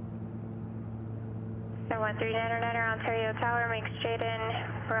 No 1399er, Ontario Tower, make straight in,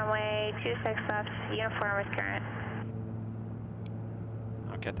 runway 26 left, uniform with current.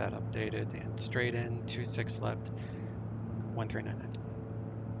 I'll get that updated and straight in, 26 left, 1399.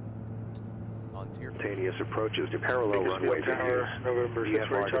 Simultaneous approaches to parallel runways in use. November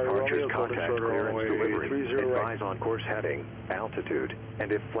VFR departures, contact clearance delivery. Advise on course heading, altitude,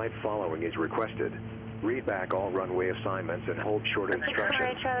 and if flight following is requested. Read back all runway assignments and hold short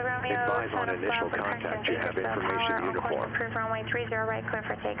instructions. Advise on initial contact you have information uniform. Approved runway 30 right, clear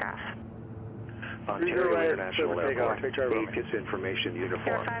for takeoff. Ontario International Airport, ATIS information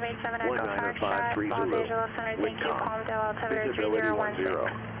uniform. 1953 Zulu. Windcom. Visibility 10.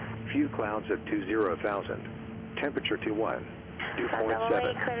 Few clouds at 20,000. Temperature 21. Dew point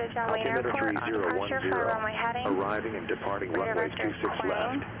 7. Altimeter 3010. Arriving and departing runways 26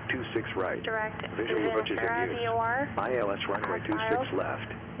 left, 26 right. Visual images in use. ILS runway 26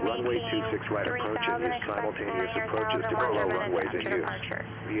 left. Runway 26 right approach in use. Simultaneous approaches to parallel runways in use.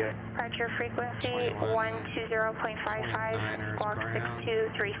 Departure frequency 120.55, squawk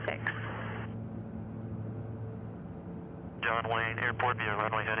 6236. John Wayne Airport via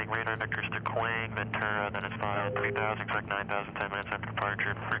runway heading radar vectors to Quang, Ventura, then it's filed 3000, expect 9,000, 10 minutes after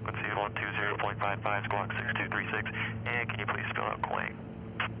departure, frequency 120.55, squawk 6236, and can you please spell out Quang?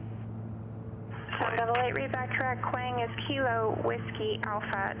 Sun double eight, read back correct, Quang is Kilo Whiskey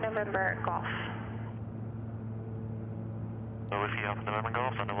Alpha November Golf. Whiskey Alpha November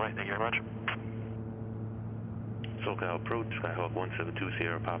Golf, Sun double eight, thank you very much. SoCal approach, Skyhawk 172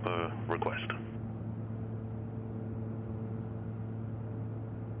 Sierra Papa, request.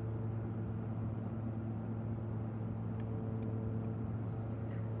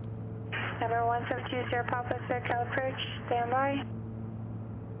 Number 172 Sierra Papa, SoCal approach, stand by.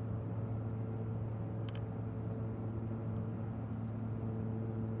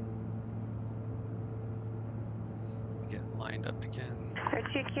 Getting lined up again. 2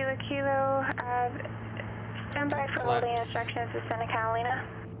 Kilo, stand by for holding instructions to Santa Catalina.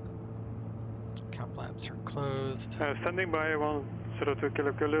 Cap flaps are closed. Standing by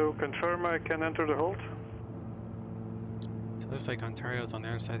 102 Kilo, confirm I can enter the hold. So it looks like Ontario's on the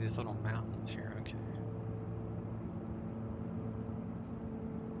other side of these little mountains here, okay.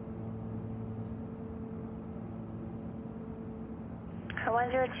 Uh,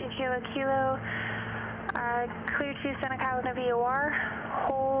 102 Kilo, clear to Santa Catalina VOR,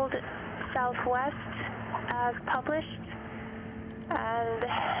 hold southwest as published, and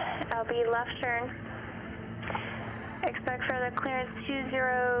I'll be left turn. Expect further clearance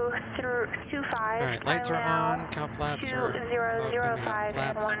 2025. Alright, lights are on, cow flaps are open, we got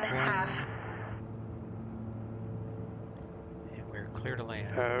flaps 1. And we're clear to land.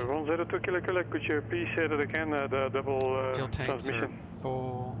 102 Kilo, could you please say that again, the double fuel tanks transmission? are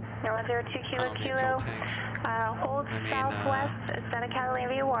full. 102 Kilo, hold southwest Santa Catalina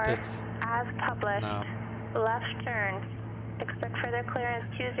VOR as published, left turn. Expect further clearance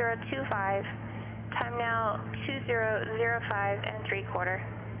 2025. Time now 2005 and 3/4.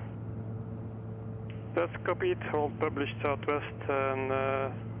 That's copied, hold published southwest,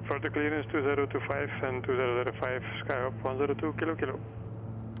 and further clearance 2025 and 2005, Skyhawk 102 Kilo. Alright,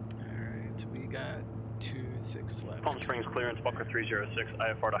 so we got 26 left. Palm Springs clearance, Walker 306,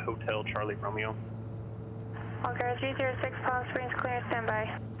 IFR to Hotel Charlie Romeo. Walker 306, Palm Springs clearance,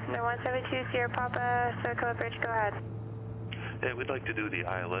 standby. Number 172 Sierra Papa, SoCal Bridge, go ahead. Yeah, we'd like to do the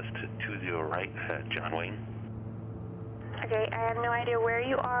ILS to 20 right at John Wayne. Okay, I have no idea where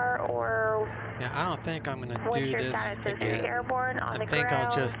you are or Yeah, I don't think I'm gonna what do your this status is. Are you again. airborne, on I the think ground?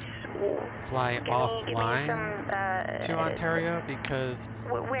 I'll just fly Give me offline to Ontario because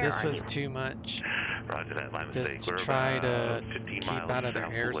where this are was you? too much. Roger that, my Just mistake. to We're try to about 15 keep miles out of their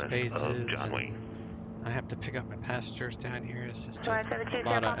southwest of airspaces, John Wayne. and I have to pick up my passengers down here. This is just a 1720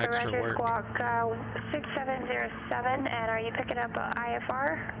 lot of Papa extra Roger, work. squawk 6707, and are you picking up a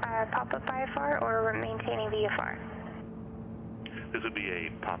IFR, pop-up IFR, or maintaining VFR? This would be a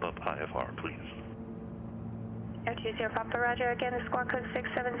pop-up IFR, please. 020 Papa Roger, again, the squawk code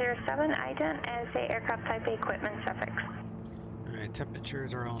 6707, ident, and say aircraft type equipment suffix. Alright,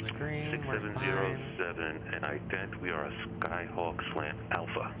 temperatures are on the green, we're fine. 6707, and ident, we are a Skyhawk slant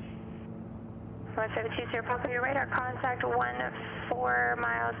Alpha. 1720 Papa, your radar contact 14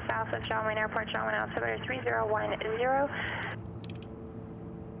 miles south of John Wayne Airport, John Wayne altimeter 3010.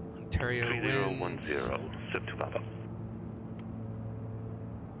 Ontario 3010, winds. zip to Papa.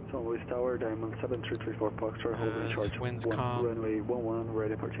 Sunway Tower, Diamond 7334 Foxtrot, holding short. Winds calm. Runway 11,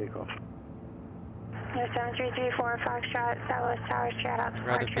 ready for takeoff. 7334 Foxtrot, Southwest Tower, straight out I'd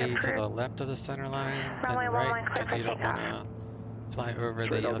rather be to the left of the center line than right, because you don't want to fly over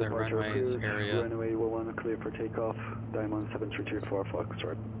the other runways area. Runway 11, clear for takeoff. Diamond 7334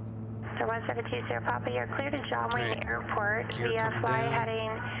 Foxtrot. So 1720 Papa, you're clear to John Wayne Airport via flight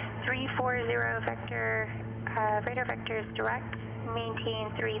heading 340 vector, radar vectors direct,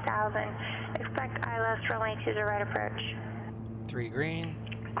 maintain 3000. Expect ILS runway 20 right approach. 3 green.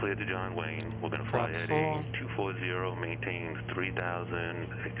 Clear to John Wayne. We're going to fly heading 240, maintain 3000,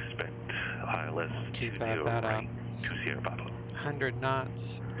 expect ILS 20 right, 2 Sierra Papa. 100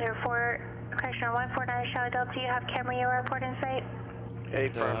 knots. 149 Charlie Delta, do you have Camarillo Airport in sight? The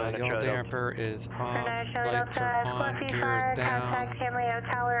yaw damper is off, lights are on, gears down. Contact Camarillo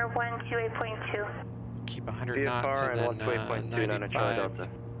Tower 128.2. Keep 100 knots and then 95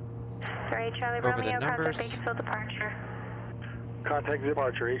 Sorry, Charlie over Romeo, the numbers. contact Bakersfield departure. Contact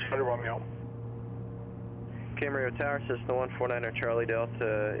departure, H Charlie Romeo. Camarillo Tower, Cessna 149er Charlie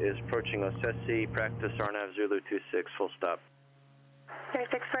Delta is approaching Ocesi, practice RNAV Zulu 26, full stop.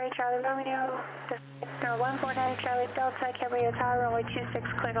 3648 Charlie Romeo, Cessna 149er Charlie Delta, Camarillo Tower, runway 26,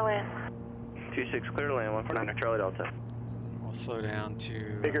 clear to land. 26 clear to land, 149er Charlie Delta. We'll slow down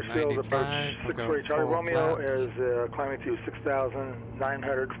to Bakersfield 95. approach 640 Charlie Romeo is climbing to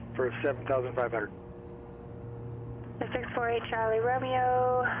 6,900 for 7,500. 648 Charlie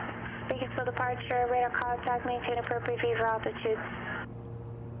Romeo, Bakersfield departure, radar contact, maintain appropriate VFR altitude.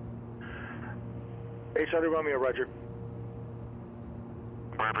 H Charlie Romeo, roger.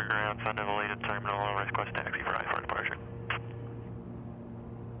 Barbara ground, Sun Devil 8 at terminal, request taxi for I-4 departure.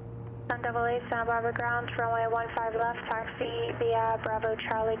 Sun Devil 8, Santa Barbara ground, runway 15 left, taxi via Bravo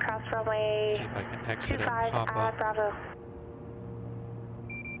Charlie, cross runway 25 at Bravo.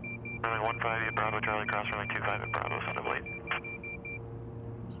 Runway 15 at Bravo Charlie, cross runway 25 at Bravo, Sun Devil 8.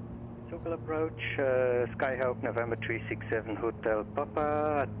 Local approach, Skyhawk November 367 Hotel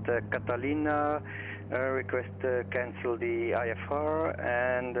Papa at Catalina. Request cancel the IFR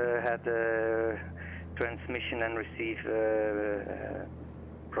and had a transmission and receive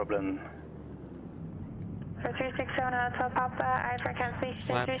problem. For 367 Hotel Papa, IFR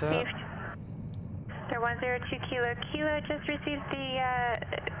cancellation is received. They're 102 Kilo. Kilo just received the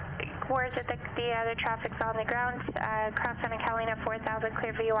word that the other traffic's on the ground. Cross Santa Catalina 4000,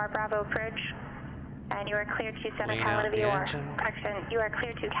 clear for UR Bravo approach. And you are clear to Santa Catalina VOR. Correction, you are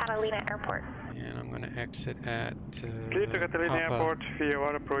clear to Catalina Airport. And I'm going to exit at Clear to Catalina Airport,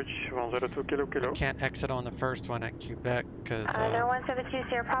 VOR approach 102 Kilo Kilo. I can't exit on the first one at Quebec because no 172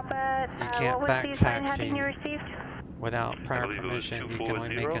 Sierra Papa. you can't back taxi you received? without prior permission. You can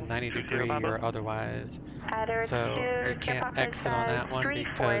only make a 90-degree or otherwise. So you can't exit on that one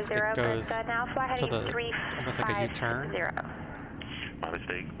because it goes to the almost like a U-turn. My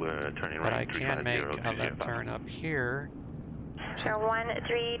mistake, we're turning right. But I can make a left turn up here. Sure,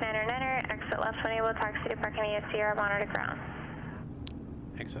 139er, exit left when able, taxi to parking via Sierra, monitor ground.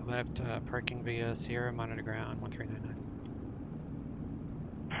 Exit left, parking via Sierra, monitor ground, 1399.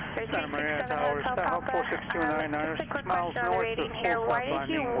 Santa Maria Tower, Skyhawk 46299, 6 miles north of here. Why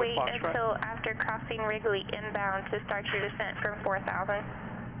did you wait until after crossing Wrigley inbound to start your descent from 4000?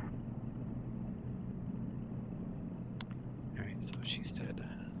 Alright, so she said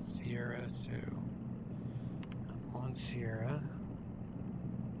Sierra, so I'm on Sierra.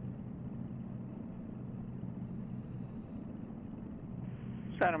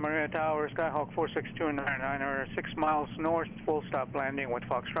 Santa Maria Tower, Skyhawk 46299, or 6 miles north, full stop landing with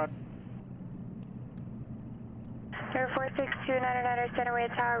Foxtrot. 46299, Santa Maria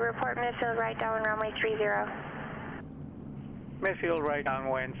Tower, report midfield right down runway 30. Mayfield right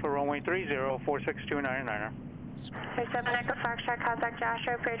downwind for runway 30, 46299er. 37 Echo Foxtrot, contact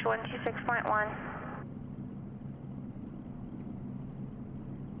Joshua, approach 126.1.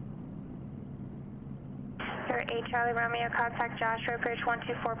 Here, 8 Charlie Romeo, contact Joshua, approach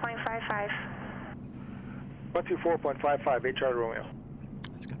 124.55. 124.55, 8 Charlie Romeo.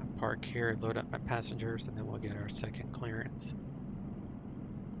 Just gonna park here, load up my passengers, and then we'll get our second clearance.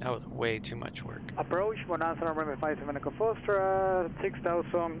 That was way too much work. Approach, Bonanza number 57 Echo Foxtrot,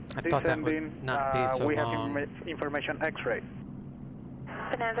 6000, I thought that would not be so we long. have information X-ray.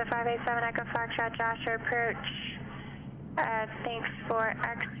 Bonanza 587 Echo Foxtrot, Joshua, approach. Thanks for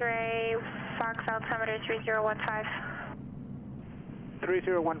X-ray, Fox altimeter 3015.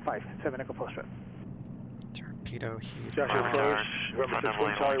 3015, 7 Echo Foxtrot. Torpedo heat. Joshua approach, November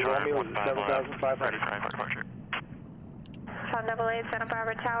 61 Charlie Romeo, 7500. Sun Double 8, Santa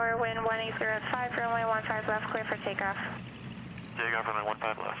Barbara Tower, wind 1805, runway 15 left, clear for takeoff. Takeoff, runway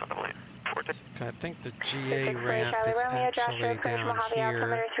 15 left, Sun Double 8. I think the GA ramp is actually down Mojave here.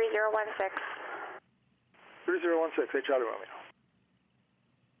 altimeter 3016. 3016, 8 Charlie Romeo.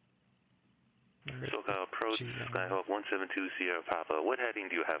 SoCal approach, Skyhawk 172 Sierra Papa. What heading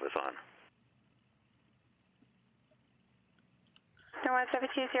do you have us on? No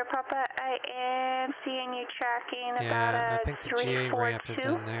 172 Sierra Papa, I am seeing you tracking about Yeah, a I think the GA ramp is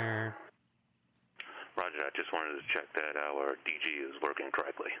 342. in there. Roger, I just wanted to check that our DG is working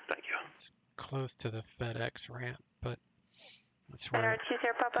correctly. Thank you. It's close to the FedEx ramp, but that's Center where 2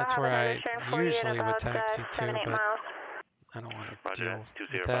 Sierra Papa, that's have where another I turn for you in usually would about taxi to, 7-8 but miles. I don't want to Roger deal that, 2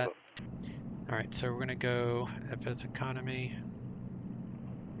 with Sierra that. Papa. All right, so we're gonna go FS Economy.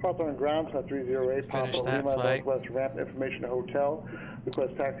 Papa and ground, 308, Finish Papa that Lima, flight. Northwest ramp, information hotel.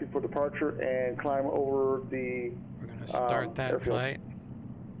 Request taxi for departure and climb over the We're gonna start that airfield. flight.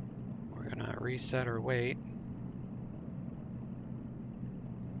 We're gonna reset or wait.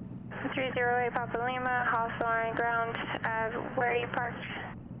 308 Papa Lima, also on ground. Where are you parked?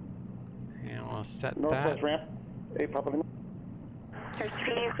 And we'll set Northwest that. ramp, 8 Papa Lima.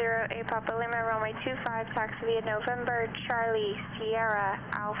 308 Papa Lima, runway 25, taxi via November, Charlie, Sierra,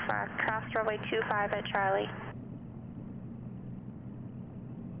 Alpha, cross runway 25 at Charlie.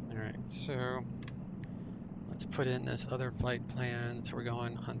 Alright, so let's put in this other flight plan. So we're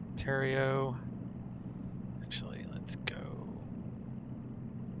going Ontario. Actually, let's go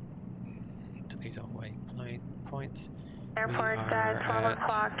delete all white points. Airport We are 12 at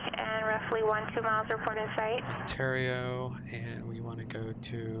o'clock and roughly 1-2 miles report in sight. Ontario, and we want to go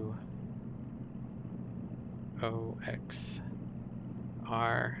to OXR.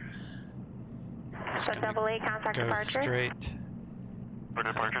 So double A, contact Go departure. straight.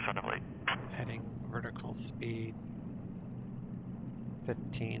 Departure, Sun Double 8. Heading vertical speed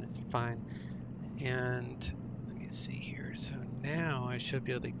 15 is fine. And let me see here. So now I should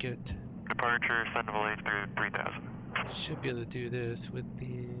be able to get. Departure, Sun Double 8 through 3000. Should be able to do this with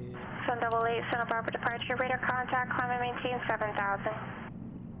the. Sun Double 8, Santa Barbara departure, radar contact, climb and maintain 7000.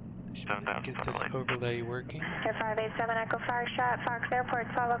 Should be able to get this overlay working. Air 587 Echo Foxtrot, Fox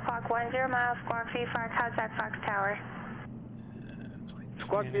Airport, 12 o'clock, 10 miles, Squawk VFR, contact Fox Tower.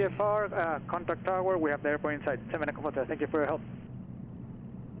 Squawk VFR, contact tower, we have the airport inside. 7 Echo Foxtrot, thank you for your help.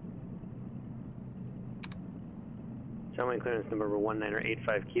 Runway clearance number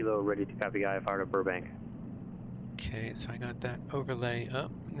 1985 Kilo, ready to copy IFR to Burbank. Okay, so I got that overlay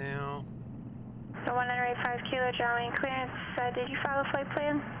up now. So 1985 Kilo, John clearance. Did you file a flight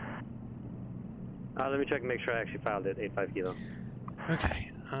plan? Let me check and make sure I actually filed it, 85 Kilo.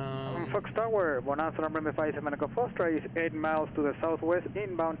 Okay. Fox Tower, Bonanza number 57 Echo Foxtrot is 8 miles to the southwest,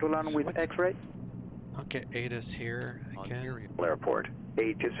 inbound to land with X-ray. I'll get ATIS here again. Airport,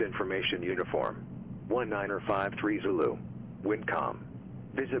 ATIS information uniform, 1953 Zulu, Windcom,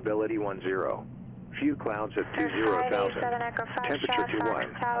 visibility 10, few clouds at 20,000, temperature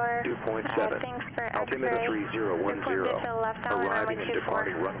 21, dew point 7, altimeter 3010, arriving and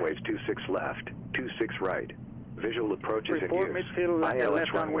departing runways 26 left, 26 right. Visual approaches in use.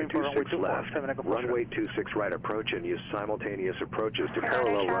 ILS runway 26 left, runway 26 right approach and use simultaneous approaches to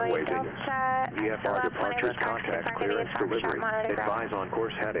parallel runways in use. VFR departures, contact, clearance, delivery. Advise on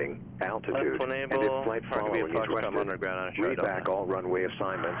course heading, altitude, and if flight following is rested, read back all runway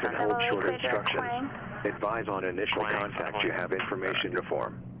assignments and hold short instructions. Advise on initial contact you have information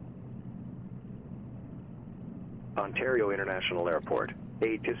uniform. Ontario International Airport,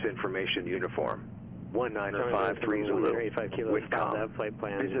 ATIS information uniform. 1953 Zulu, Windcom,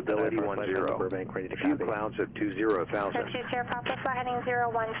 visibility 10, few clouds at 20,000. 2 Sierra Papa, flight heading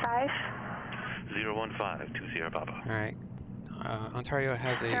 015. 015, 2 Sierra Papa. Alright, Ontario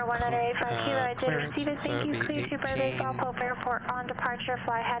has a clearance, so it'd be 18. Airport on departure,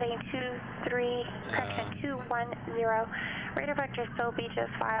 fly heading 210. Radar vector Soul Beach is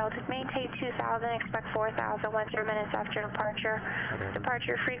filed. Maintain 2000, expect 4000, 10 minutes after departure. Whatever.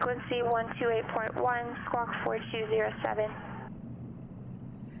 Departure frequency 128.1, squawk 4207.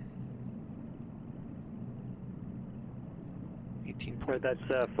 That's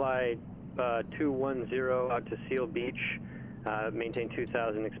fly 210 out to Seal Beach. Maintain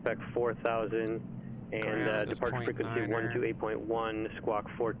 2000, expect 4000, and departure frequency 128.1, squawk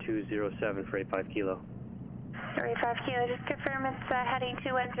 4207 for 85 kilo. 35 kilo, just confirm it's heading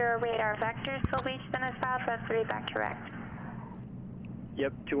 210 radar vector, Seal Beach, then it's filed, that's 3 back direct.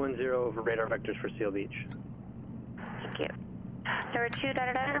 Yep, 210 over radar vectors for Seal Beach. Thank you. Number 2,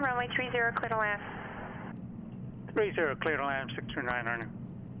 runway 30, clear to land. 30, clear to land, 629 earning.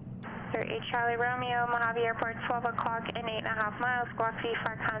 8 Charlie Romeo, Mojave Airport, 12 o'clock and 8.5 miles, squawk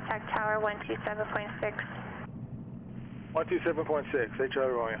VFR, contact tower 127.6. 127.6, 8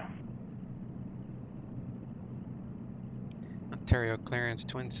 Charlie Romeo. Ontario clearance,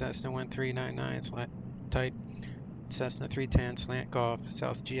 twin Cessna 1399, tight Cessna 310, slant Golf,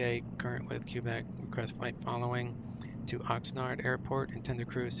 South GA, current with Quebec, request flight following to Oxnard Airport, intended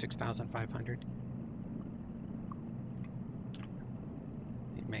cruise 6,500.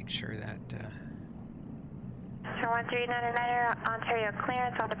 Make sure that 1399 Ontario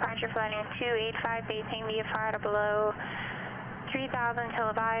clearance on departure flight 285, maintain VFR at below 3000 till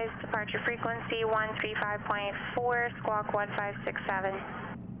advised, departure frequency 135.4, squawk 1567.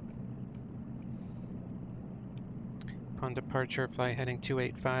 Upon departure, flight heading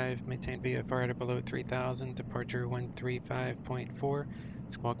 285, maintain VFR at below 3000, departure 135.4,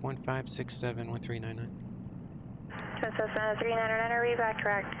 squawk 1567, 1399. Cessna 399, read back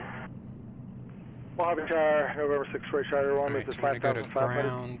direct. Mojave Tower, November 6 for Charlie Romeo, Alright, so we're going to go to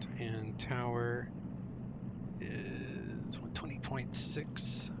ground, and tower is 120.6.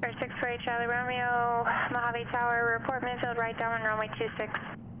 6 for Charlie Romeo, Mojave Tower, report midfield right down runway 26.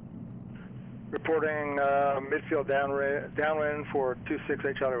 Reporting midfield downwind for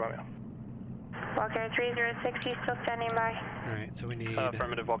 26 Charlie Romeo. Walker 306, you still standing by? Alright, so we need...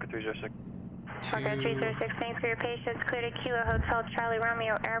 affirmative, Walker 306. Walker 306, thanks for your patience. Clear to Kilo Hotel, Charlie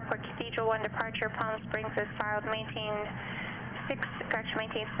Romeo, Airport, Cathedral 1 departure, Palm Springs is filed. Maintain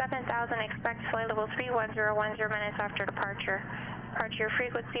 7,000, expect flight level 310, 10 minutes after departure. Departure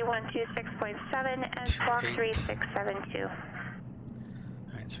frequency 126.7 and squawk 3672.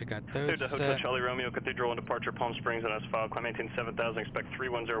 Alright, so we got those set. Hotel Charlie Romeo, Cathedral 1 departure, Palm Springs, and as filed. Climb maintain 7,000, expect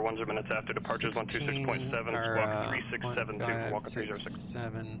 310, 10 minutes after departure is 126.7, squawk 3672, Walker 306.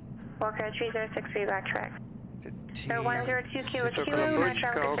 Walker 306, read back track. 102 Kilo Kilo, no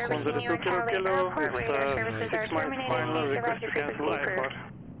traffic servicing you at Charlie Airport. Radar services are terminated. Use the rest of frequency approved.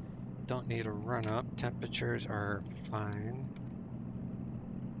 Don't need a run up. Temperatures are fine.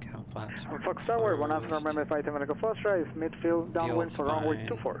 Cow flaps are Fox Tower, 1 after November 5 Echo Foxtrot is midfield downwind for runway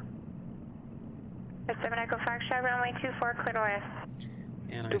 24. 7 Echo Foxtrot, runway 24, clear to land.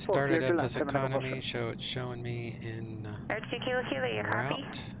 And I started up as economy, so it's showing me in 2 Kilo Kilo, you copy?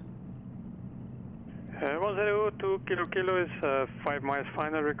 102 Kilo is 5 miles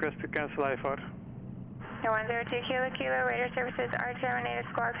final, request to cancel IFR. 102 Kilo, radar services are terminated,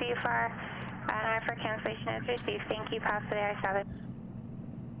 squawk VFR, and IFR cancellation is received. Thank you, pass the day I-7.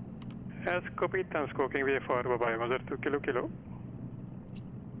 As copied, I'm squawking VFR, bye-bye, 102 Kilo.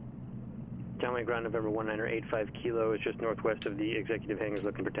 Downwind ground November 1985 Kilo is just northwest of the executive hangars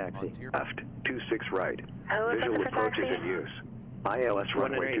looking for taxi. Left, 26 right. Visual approach is in use. ILS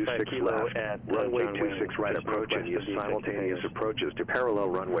runway 26 left, runway 26 right approach and use simultaneous approaches to parallel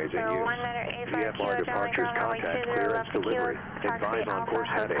runways in use. VFR departures contact clearance delivery. Advise on course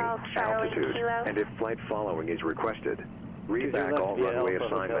heading, altitude, and if flight following is requested. Read back all runway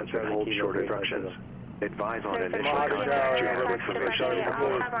assignments and hold short instructions. Advise on initial contact general information.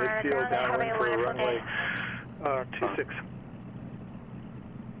 Midfield downwind for runway 26.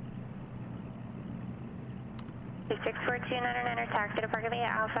 64299, taxi to parking via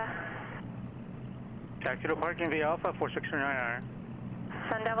Alpha. Taxi to parking via Alpha, 4629.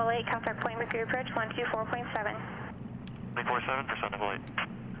 Sun Double 8, contact Point McCreary Bridge, 124.7. 347 for Sun Double 8.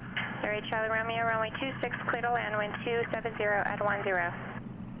 8 Charlie Romeo, runway 26, clear to land, wind 270 at 10.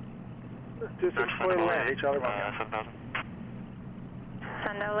 26 clear to land, 8 Charlie Romeo. 7,000.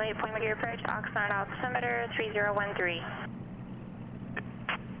 Sun Double 8, Point McCreary Bridge, Oxnard altimeter 3013.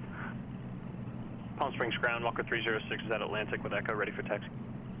 Palm Springs ground, Walker 306 is at Atlantic with Echo, ready for taxi.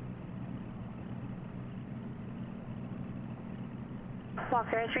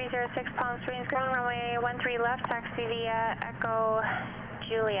 Walker 306 Palm Springs, ground runway 13 left, taxi via Echo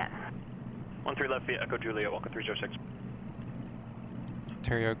Juliet. 13 left via Echo Juliet, Walker 306.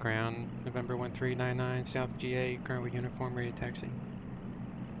 Ontario ground, November 1399, South GA, ground with uniform, ready taxi.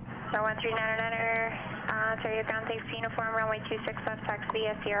 So 1399er, Ontario ground, takes uniform, runway 26 left, taxi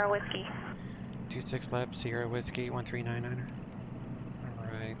via Sierra Whiskey. 26 left, Sierra Whiskey, 1399er.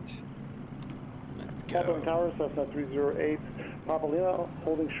 Alright. Let's go. Papa Tower, Cessna 308, Papa Lima,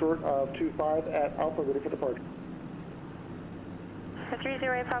 holding short of 25 at Alpha, ready for departure. The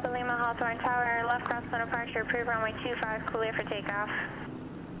 308 Papa Lima, Hawthorne Tower, left crosswind departure, approved runway 25, clear for takeoff.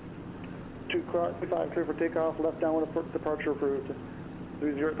 25, clear for takeoff, left downwind departure approved.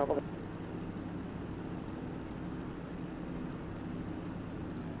 308 Papa Lima.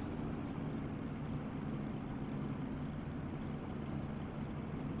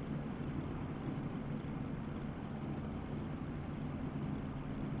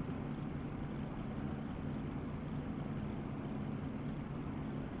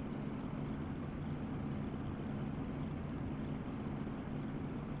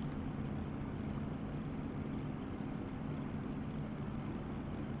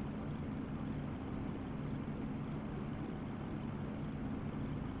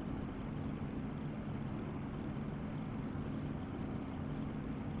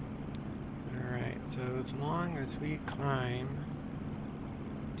 So as long as we climb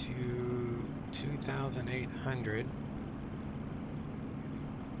to 2,800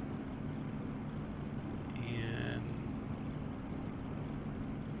 and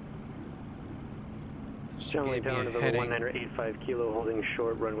Gentlemen, tower November 1985 kilo, holding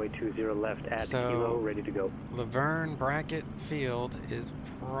short, runway 20 left at kilo, ready to go. Laverne Brackett Field is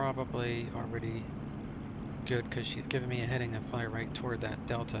probably already good because she's giving me a heading and fly right toward that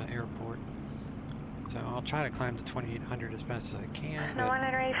Delta airport. So I'll try to climb to 2,800 as fast as I can. The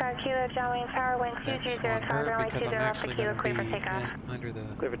 185 kilo, John Wayne Tower, wind 230, runway 20 off the kilo, clear for takeoff. Under the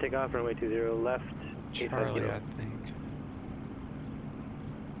clear for takeoff, runway 20 left, Charlie, I think.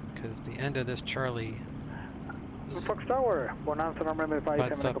 Because the end of this Charlie Fox Tower,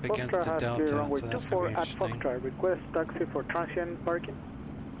 butts up against the Delta, so that's going to be interesting. Request taxi for transient parking.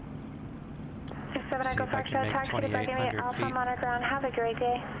 67 Echo Foxtrot, taxi to parking via Alpha, monitor ground. Have a great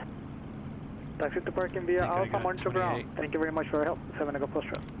day. Taxi to parking via Alpha, monitor ground. Thank you very much for your help. 7 Echo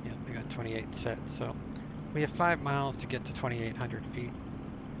Foxtrot. Yeah, we got 28 set, so we have 5 miles to get to 2,800 feet.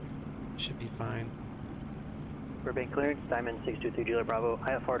 Should be fine. Burbank clearance, Diamond 623 Juliet Bravo,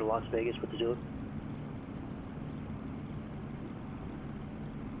 IFR to Las Vegas with the Zulu.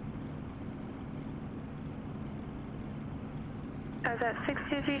 I was at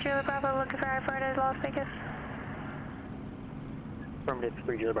 623 Juliet Bravo, looking for IFR to Las Vegas. Affirmative,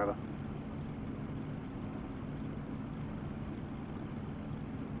 3 Juliet Bravo.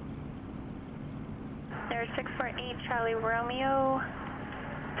 There's 648 Charlie Romeo.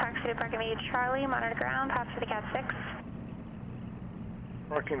 Taxi to parking via Charlie, monitor ground, pass for the Cat 6.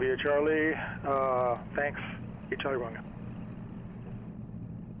 Parking via Charlie, thanks. Via Charlie Romeo.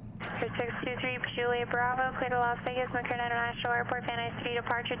 There's 623 Juliet Bravo, clear to Las Vegas, McCurtain International Airport, Van Nuys City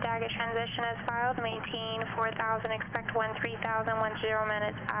departure, Daggett transition as filed, maintain 4,000, expect 13,000, 10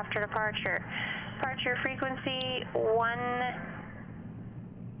 minutes after departure. Departure frequency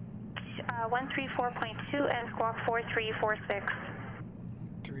 134.2 and squawk 4346.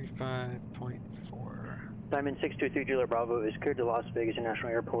 35.4. Diamond 623 Juliet Bravo is cleared to Las Vegas International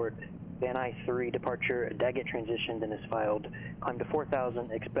Airport. Van Nuys 3 departure, Daggett transitioned and is filed. Climb to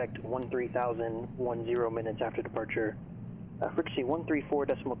 4,000, expect 13,000, 10 minutes after departure. Frequency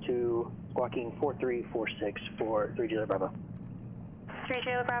 134.2, squawking 4346 for 3 Juliet Bravo. 3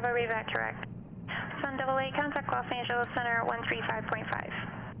 Juliet Bravo, revat direct. Sun Double 8, contact Los Angeles Center 135.5.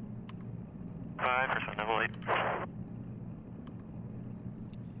 5 for Sun Double 8.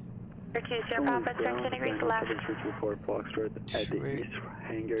 20 Papa, 10 degrees left. 734 Foxtrot at the east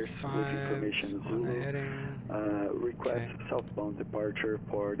hangar with information Zulu. Request southbound departure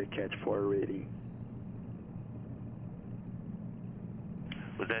for the Catch 4 rating.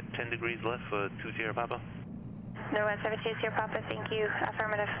 Was that 10 degrees left for 20 Papa? No, 172 Papa, thank you.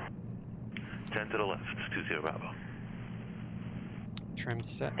 Affirmative. 10 to the left, 20 Papa. Trim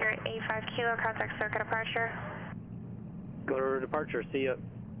set. They're 85 kilo, contact circuit departure. Go to departure, see ya.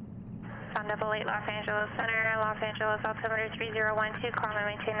 Sun Double 8, Los Angeles Center, Los Angeles, altimeter 3012, climb and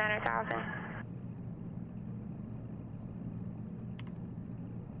maintain 900,000.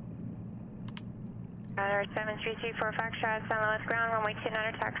 Radar 7334 Foxtrot, Sun Louis ground, runway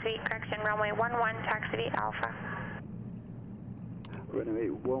 29 taxi, correction, runway 11, taxi via Alpha. Runway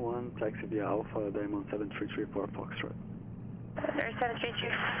 11, taxi via Alpha, Diamond 7334 Foxtrot. There's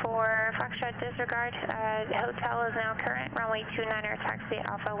 7324 Foxtrot disregard. Hotel is now current. Runway 29er, taxi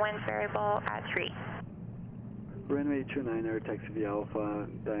Alpha, winds variable at 3. Runway 29er, taxi Alpha,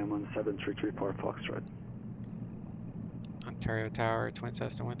 Diamond 7334 Foxtrot. Ontario Tower, Twin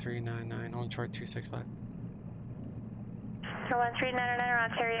Cessna 1399, on short 26 left.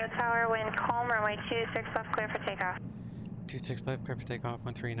 1399 Ontario Tower, wind calm, runway 26 left, clear for takeoff. 26 left, clear for takeoff,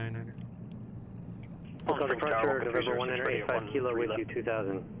 1399. Local departure, November 185 kilo with you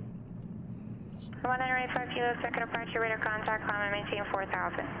 2000. 185 kilo, second departure, radar contact, climb and maintain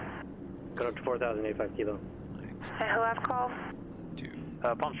 4000. Go up to 4000, 85 kilo. Who have call?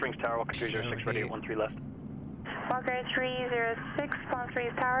 Palm Springs Tower, Walker 306, ready at 13 left. Walker 306, Palm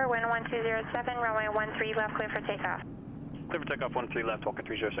Springs Tower, wind 1207, runway 13 left, clear for takeoff. Clear for takeoff, 13 left, Walker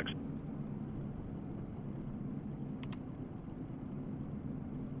 306.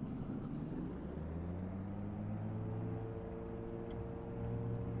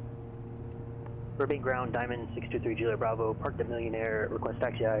 Burbank ground, Diamond 623 Juliet Bravo, parked at Millionaire, request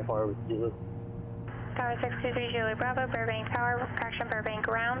taxi IFR with Zulu. Tower 623 Juliet Bravo, Burbank Tower, action Burbank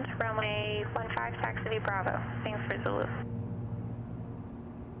ground, runway 15, taxi Bravo. Thanks for Zulu.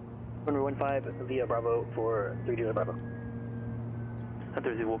 Runway 15 via Bravo for 3 Juliet Bravo.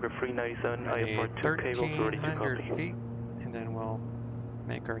 Hunter Walker 397, IFR 2 cables ready to copy. Feet, and then we'll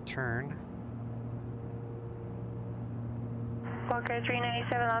make our turn. Walker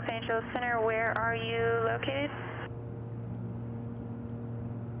 397 Los Angeles Center, where are you located?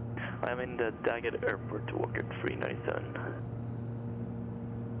 I'm in the Daggett Airport, Walker 397.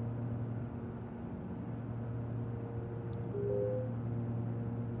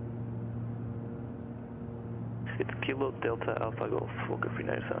 It's Kilo Delta Alpha Golf, Walker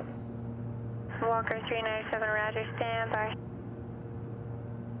 397. Walker 397, roger, stand by.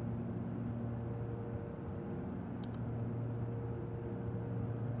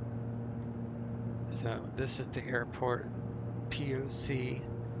 So this is the airport POC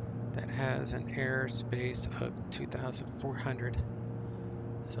that has an airspace of 2,400.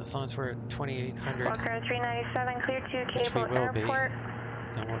 So as long as we're at 2,800, Walker 397, clear to which we Cable will Airport.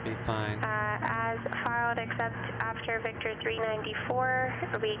 Then we'll be fine. As filed, except after Victor 394,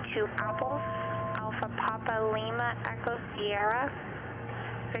 it'll be 2 Apples, Alpha Papa Lima Echo Sierra,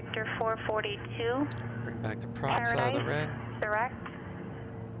 Victor 442. Bring back the props out of the red. Direct.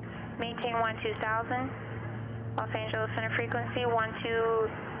 Maintain 12000. Los Angeles Center frequency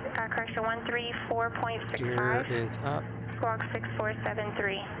 13.65. Gear is up. Squawk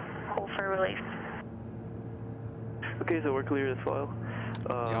 6473. Hold for release. Okay, so we're clear as well.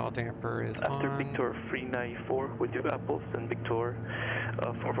 Yaw damper is after on. Victor 394 with your Apples and Victor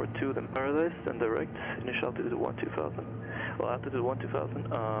 442, then Paradise and direct. Initial altitude 12000. Well, altitude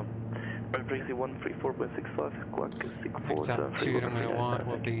 12000. Frequency 134.65. Squawk 6473. Next altitude I'm going to want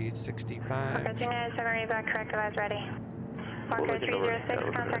will be 65. Walker 397, read back, corrective as ready. Walker 306,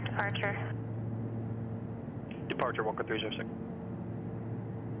 contact departure. Departure, Walker 306.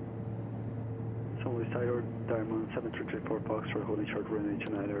 Sunway Sideward, Diamond 7334 Foxtrot, holding short runway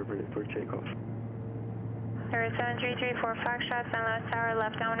 29 ready for takeoff. There is 7334 Foxtrot, San Luis Tower,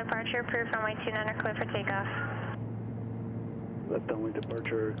 left downwind departure, approved runway 29 clear for takeoff. Left downwind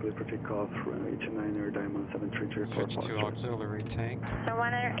departure, clear for takeoff, runway 29 Diamond 7334 Switch Foxtrot. to auxiliary tank. So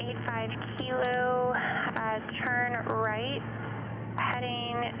 185 kilo, turn right,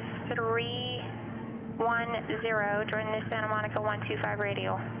 heading 310, join the Santa Monica 125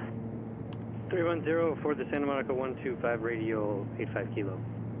 radial. 310 for the Santa Monica 125 radial, 85 kilo.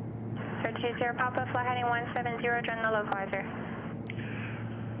 320 Papa, fly heading 170, join the localizer.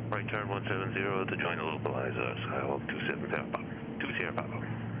 Right turn 170 to join the localizer, Skyhawk 270 Papa.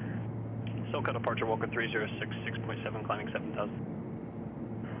 SoCal departure, Walker 306, 6.7, climbing 7,000.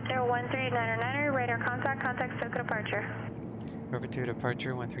 01399er, radar contact SoCal departure. Over to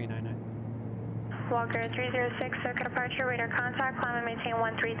departure 1399. Walker 306, SoCal departure, radar contact, climb and maintain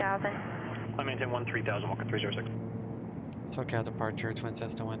 13,000. Climb maintain 13,000, Walker 306. SoCal departure, Twin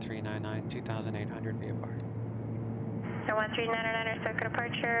Cessna 1399, 2,800 VFR. 01399er, SoCal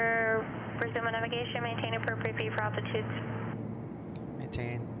departure, resume on navigation, maintain appropriate VFR altitudes.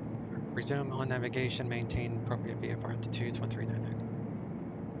 Resume on navigation, maintain appropriate VFR altitudes, 1399.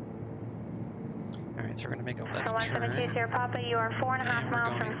 Alright, so we're going to make a left turn. 1720 Papa, you are 4.5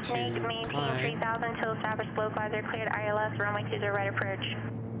 miles from Snake, maintain 3000 till established localizer, cleared ILS, runway 20 right approach.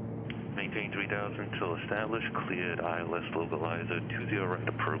 Maintain 3000 till established, cleared ILS localizer, 20 right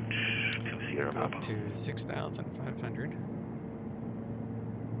approach, 20 Papa. Up to 6,500.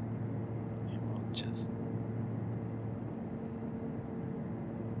 And we'll just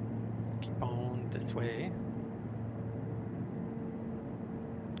keep on this way.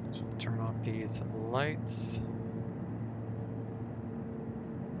 Turn off these lights.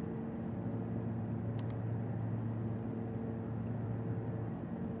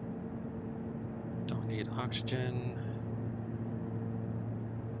 Don't need oxygen.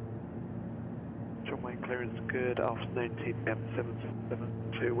 Runway clearance good, afternoon TPM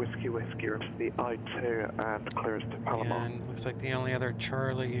 772 Whiskey Whiskey, to the I-2 and clearance to Palomar. And looks like the only other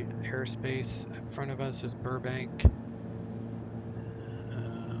Charlie airspace in front of us is Burbank.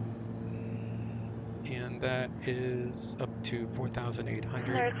 And that is up to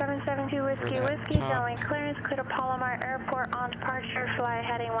 4,800. There's 772 Whiskey Whiskey, showing clearance, clear to Palomar Airport on departure, fly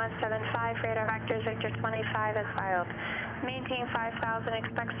heading 175, radar vectors Victor 25 as filed. Maintain 5,000,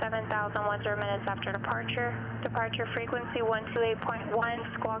 expect 7,000, 10 minutes after departure. Departure frequency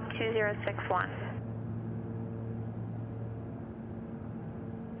 128.1, squawk 2061.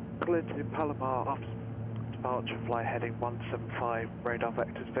 Clear to Palomar after departure, fly heading 175, radar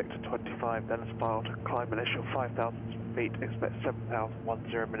vectors Victor 25, then as filed, climb initial 5,000 feet, expect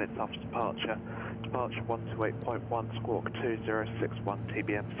 7,000, 10 minutes after departure. Departure 128.1, squawk 2061,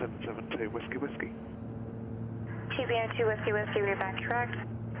 TBM 772 Whiskey Whiskey. TBM 2 Whiskey Whiskey, read back correct.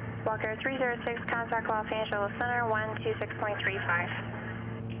 Walker 306, contact Los Angeles Center 126.35.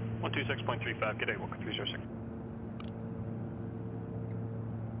 126.35, good day, Walker 306.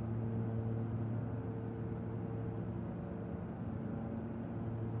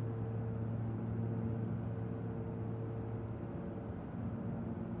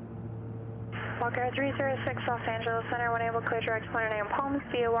 Walker 306, Los Angeles Center, when able, clear direct center name Palms,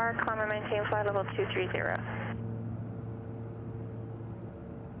 VOR, climb and maintain flight level 230.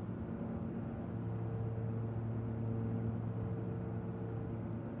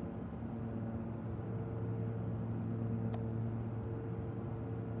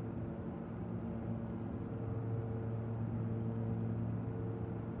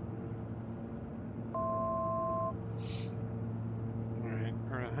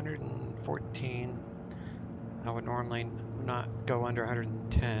 I would normally not go under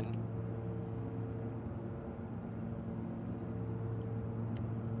 110.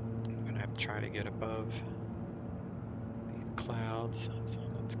 I'm gonna have to try to get above these clouds. So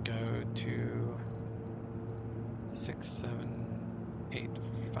let's go to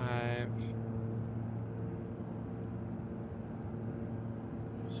 6785.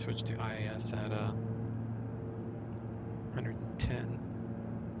 Switch to IAS at 110.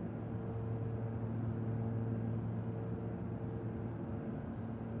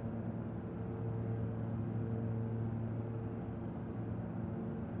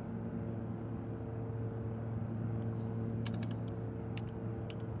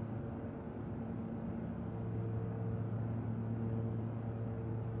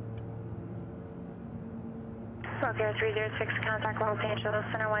 Walker 306, contact Los Angeles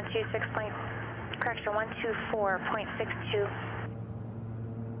Center 124.62.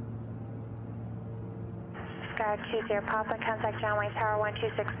 Sky 20 Papa, contact John Wayne Tower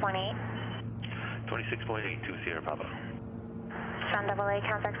 126.8. 26.8, 20 Papa. Sun Double A,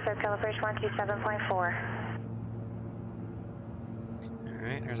 contact Circle Bridge 127.4.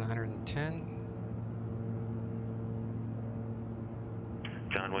 Alright, there's 110.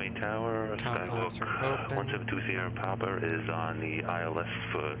 John Wayne Tower, Skywalk 1720 Papa is on the ILS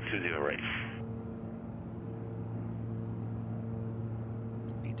 20 right.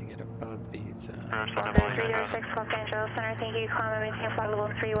 Need to get above these. Walker 306, Los Angeles Center, thank you. Climb and maintain flight level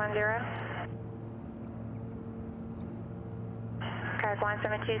 310. Sky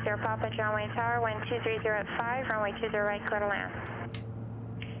 1720 Papa, John Wayne Tower, wind 230 at 5, runway 20 right, clear to land.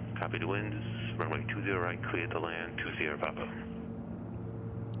 Copy the winds, runway 20 right, clear to land, 20 Papa.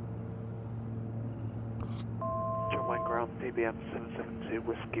 John Wayne ground, TBM 772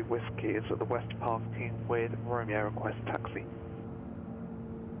 Whiskey Whiskey is at the west parking with Romeo, request taxi.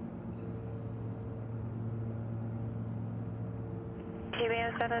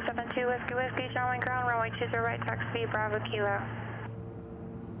 TBM 772 Whiskey Whiskey, John Wayne ground, runway 20 right, taxi, Bravo Kilo.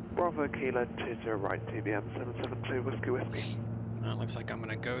 Bravo Kilo 20 right, TBM 772 Whiskey Whiskey. Well, it looks like I'm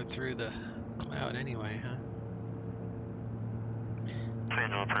gonna go through the cloud anyway, huh?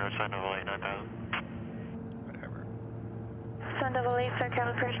 Final approach, Sun Double 8, 9000. Whatever. Sun Double 8, Circle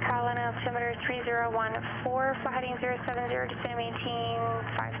Approach, Colin, altimeter 3014, flight heading 070, descend maintain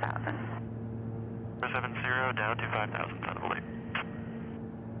 5,000. 070, down to 5,000, Sun Double 8.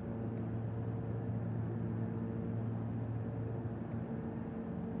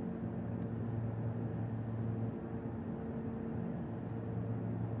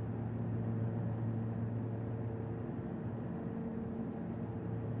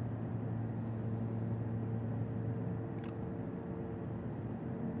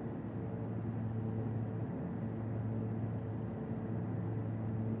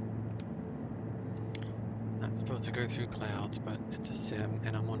 supposed to go through clouds, but it's a sim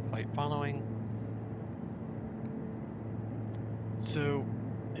and I'm on flight following. So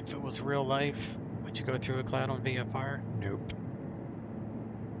if it was real life, would you go through a cloud on VFR? Nope.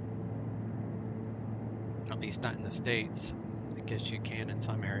 At least not in the States. I guess you can in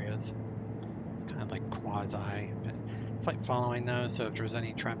some areas. It's kind of like quasi. But flight following though, so if there's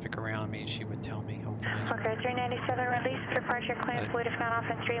any traffic around me, she would tell me, hopefully. Okay, 397, release for departure, clear fluid if not off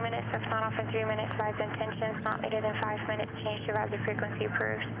in 3 minutes. If not off in 3 minutes, advise intentions, not later than 5 minutes, change to advisory frequency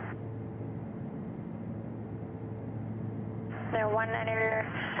approved. There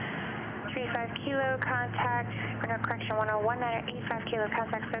 1935 kilo contact, no correction, 1985 kilo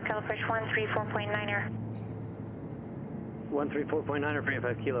contact, SoCal approach 134.9er. 134.9er,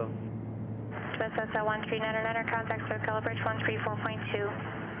 35 kilo. That's at 139er, contact SoCal approach 134.2.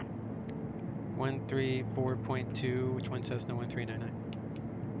 134.2, which one Cessna 1399?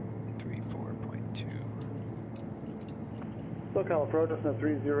 134.2. SoCal approach, Cessna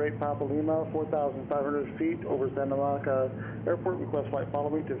 308 Papa Lima, 4,500 feet over Santa Monica Airport. Request flight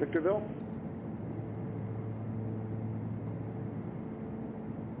following to Victorville.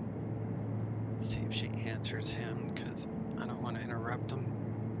 Let's see if she answers him, because I don't want to interrupt him.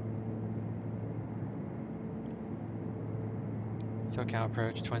 SoCal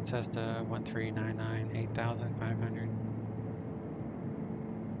approach, Twin Cessna 1399, 8,500.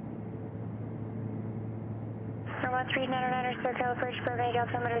 1399er, SoCal approach, Burbank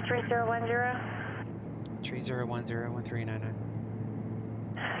altimeter 3010. 3010, 1399.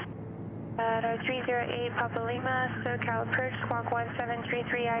 308 Papa Lima, SoCal approach, squawk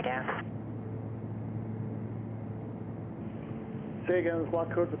 1733 IDA. Say again,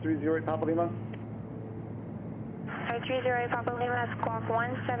 squawk code for 308 Papa Lima. 308 Papa Lima, squawk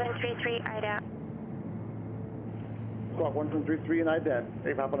 1733 IDA. Squawk 1733 and IDA,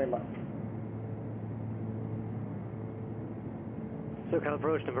 8 Papa Lima. SoCal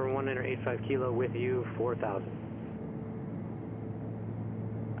approach, number 1985 kilo with you, 4,000.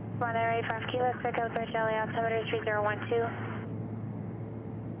 1985 kilo, SoCal approach, LA altimeter 3012.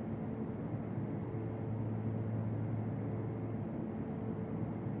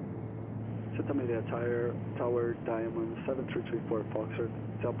 Santa Maria Tower, Diamond 7334 Foxtrot.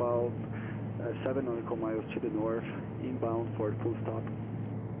 It's about 7 nautical miles to the north, inbound for full stop.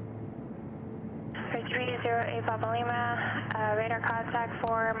 308 Papa Lima, radar contact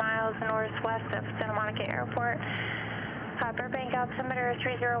 4 miles northwest of Santa Monica Airport. Burbank altimeter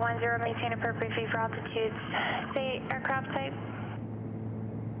 3010, maintain appropriate VFR altitudes. Say aircraft type.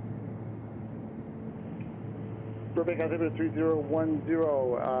 Burbank altimeter 3010,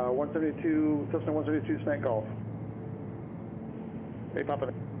 172, Cessna 172 Snake Golf. 8 Papa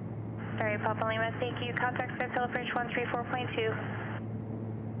Lima. Alright, Papa Lima, thank you. Contact SoCal approach 134.2.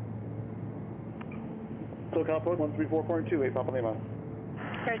 SoCal approach 134.2, 8 Papa Lima.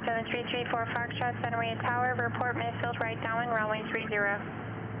 7334 Foxtrot, Santa Maria Tower, report midfield right downwind, runway 30.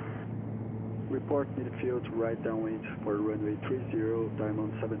 Report midfield right downwind for runway 30,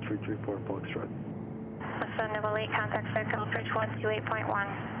 Diamond 7334 Foxtrot. Sun Double 8, contact SoCal approach 128.1.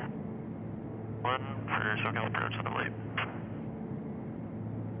 1 for SoCal approach, Sun Double 8.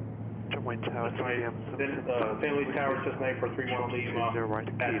 Wind Tower, This is St. Louis Tower, Cessna 431 Lima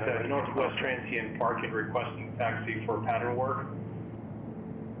at Northwest Transient Parking, requesting taxi for pattern work.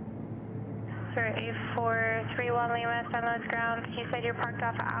 Sir, 8431 Lima, Sun Louis ground. You said you're parked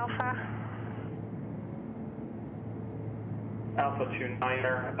off of Alpha? Alpha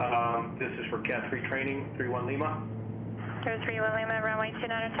 29er, this is for Cat 3 training, 31 Lima. 31 Lima, runway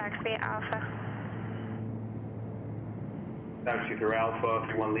 29er, taxi at Alpha. Taxi through Alpha,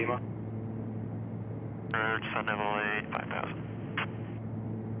 31 Lima. Sun Devil 8, 5000.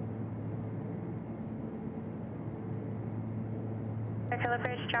 SoCal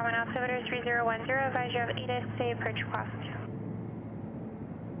approach, German altimeter 3010, advise you have ATIS, say approach request.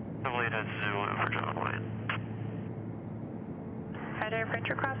 Devil 8 has Zulu for John Wayne. Roger, approach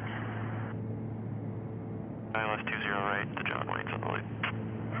request. ILS 20 right to John Wayne, Sun Devil 8.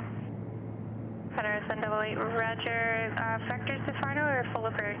 Center, Sun Double 8, roger. Vectors to final or full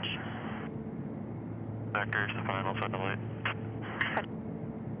approach? Vectors to final, Sun Devil 8.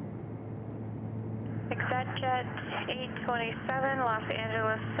 ExactJet 827, Los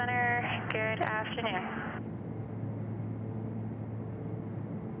Angeles Center. Good afternoon.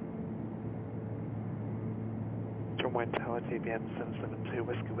 John Wayne Tower, TBM 772,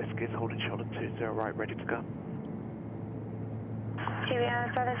 Whiskey is holding shot at 20 right, ready to go.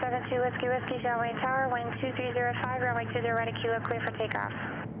 TBM 772, Whiskey, John Wayne Tower, wind 2305, runway 20 right to Kilo, clear for takeoff.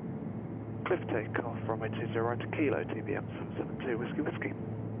 Clear for takeoff, runway 20 right to Kilo, TBM 772, Whiskey.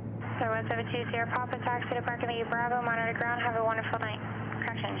 172 Sierra Papa, taxi to Park and Bravo, monitor ground, have a wonderful night.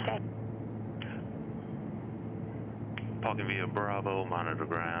 Correction, stay. Park and Bravo, monitor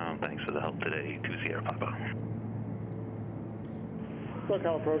ground, thanks for the help today, 2 Sierra Papa.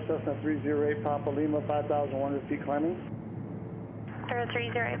 SoCal approach Cessna 308 Papa Lima, 5,100 feet climbing.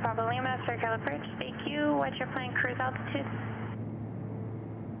 308 Papa Lima, SoCal approach, thank you. What's your plane cruise altitude?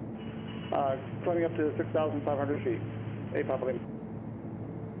 Climbing up to 6,500 feet, 8 Papa Lima.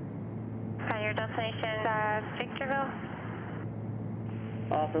 Your destination, Victorville?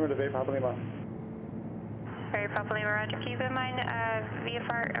 Affirmative, 8 Papa Lima. Very Papa Lima, roger. Keep in mind,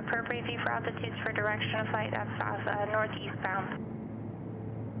 VFR, appropriate VFR altitudes for direction of flight, that's south, northeast bound.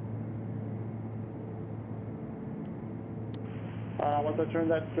 Once I turn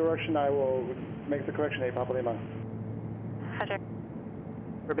that direction, I will make the correction, 8 Papa Lima. Roger.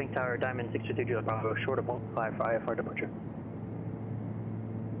 Burbank Tower, Diamond 623 Juliet Bravo, short of 5 for IFR departure.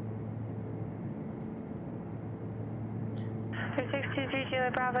 For 623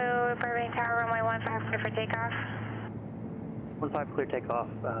 Juliet Bravo, Burbank Tower, runway 15 clear for takeoff. 15 clear takeoff,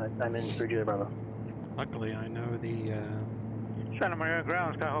 Diamond 3 Juliet Bravo. Luckily, I know the Santa Maria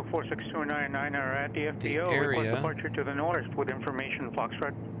Ground, Skyhawk 46299 are at the FBO. area. Request departure to the north with information,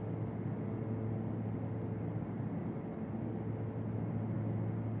 Foxtrot.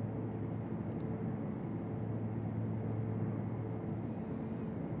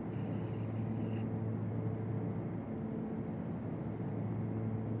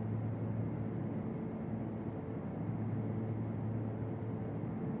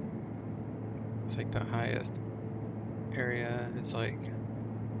 It's like the highest area. It's like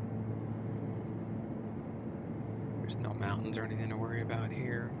there's no mountains or anything to worry about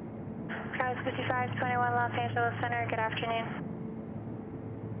here. Skies 5521 Los Angeles Center, good afternoon.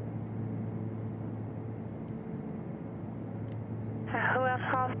 Who else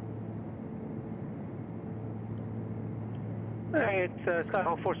called? Hey, it's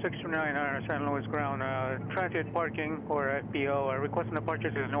Skyhawk 46299 on San Luis Ground. Transit parking or FBO. Requesting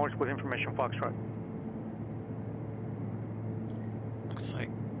departure to the north with information, Foxtrot. Looks like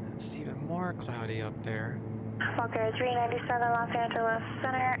it's even more cloudy up there. Walker 397 Los Angeles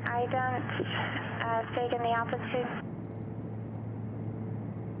Center, I don't stake in the altitude.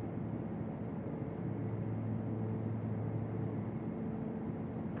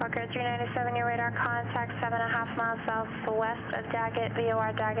 Walker 397, your radar contact 7.5 miles southwest of Daggett,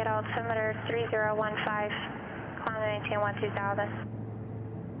 VOR Daggett, altimeter 3015, climb maintain 12000.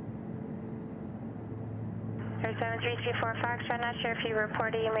 7334 Foxtrot, not sure if you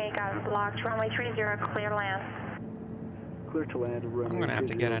reported you may have gotten blocked, runway 30, clear land. Clear to land, runway I'm gonna have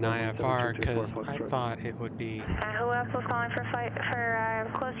to get an IFR because I thought it would be. Who else was calling for flight for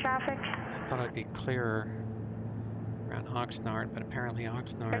closed traffic? I thought it'd be clearer around Oxnard, but apparently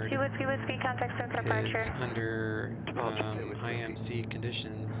Oxnard is under IMC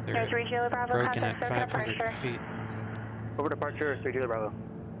conditions. They're broken at 500 feet. Over departure, 3 Juliet Bravo.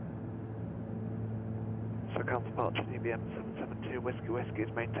 SoCal departure, EBM 772 Whiskey is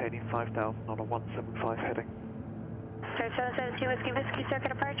maintaining 5,000 on a 175 heading. 772 Whiskey, circuit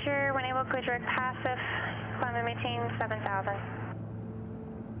departure, when able, clear direct passive, climb and maintain 7,000.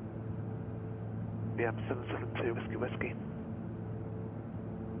 EBM 772 Whiskey.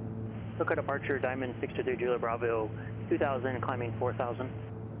 SoCal departure, Diamond 623 Juliet Bravo, 2,000, climbing 4,000.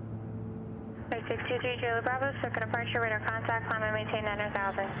 623 Juliet Bravo, circuit departure, radar contact, climb and maintain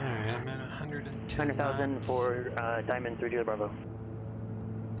 900,000. Alright, I'm at 110 900,000 for Diamond 3 Juliet Bravo.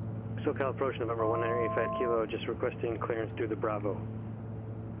 SoCal approach November 1985 Kilo, just requesting clearance through the Bravo.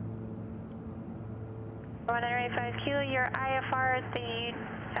 1985 Kilo, your IFR,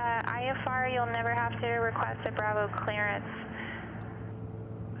 IFR, you'll never have to request a Bravo clearance.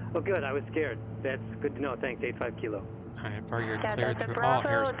 Oh good, I was scared. That's good to know, thanks, 85 Kilo. IFR, you're Yeah, cleared the through Bravo,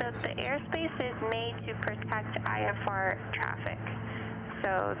 all airspaces. The airspace is made to protect IFR traffic.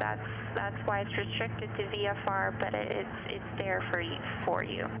 So that's why it's restricted to VFR, but it's there for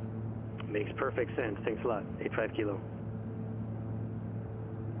you. Makes perfect sense. Thanks a lot. 85 Kilo.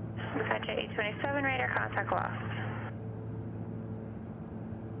 Gotcha, 827, radar contact lost.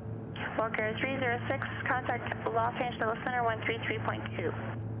 Walker 306, contact Los Angeles Center 133.2.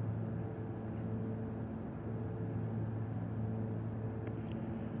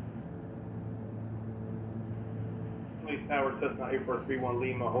 Tower, Cessna 8431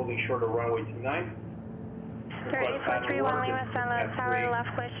 Lima, holding short of runway 29. 8431 Lima, Sunland Tower,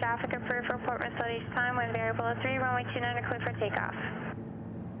 left clear traffic approved for port facilities time, wind variable of 3, runway 29 clear for takeoff.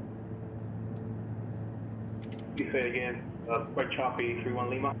 Please say it again, quite choppy, 31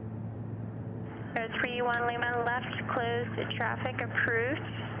 Lima. 31 Lima, left closed traffic approved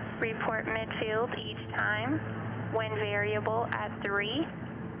report midfield each time. Wind variable at 3.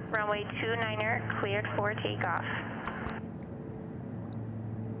 Runway 29er cleared for takeoff.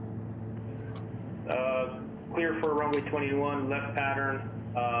 Clear for runway 21, left pattern,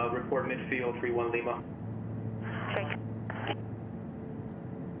 report midfield 31 Lima. Okay.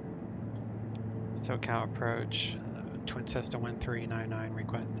 SoCal approach, Twin Cessna 1399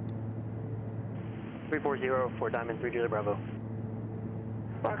 request. 340 for Diamond 3 Julia Bravo.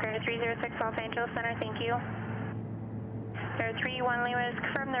 Walker 306 Los Angeles Center, thank you. Air 31 Lima is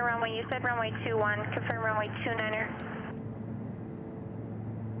confirm the runway, you said runway 21, confirm runway 29er.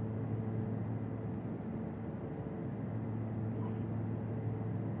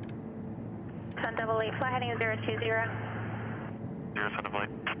 Sun 88, flight heading 020. 0 Sun 88.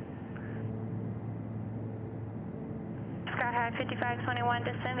 Sky High 5521,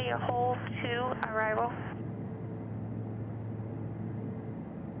 descend via hole 2, arrival.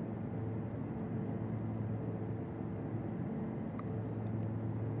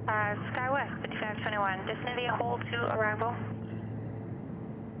 Sky West 5521, descend via hole 2, arrival.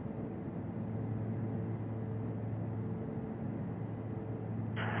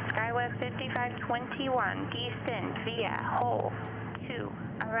 Sky West 5521, descend via hole 2,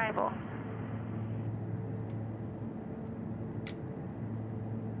 arrival.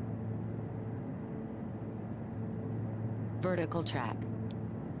 Vertical track.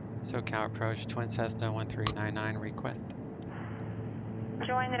 SoCal approach, Twin Cessna 1399 request.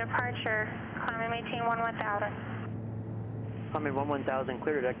 Join the departure, climb and maintain 1000. Climbing 1000,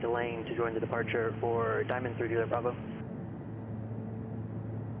 clear deck to lane to join the departure for Diamond 3 Julia Bravo.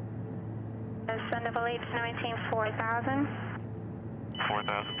 Sun 88 to maintain 4000.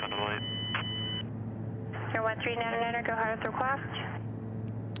 4000, Sun 88. Air 1399, go hard with request.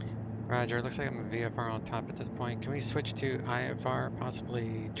 Roger, looks like I'm a VFR on top at this point. Can we switch to IFR,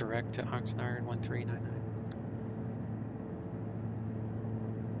 possibly direct to Oxnard 1399?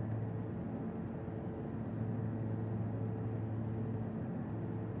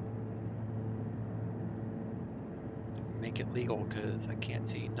 Make it legal, because I can't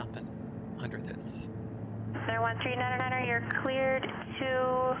see nothing under this. Air 1399, you're cleared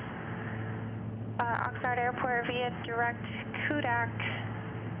to Oxnard Airport via direct Kudak.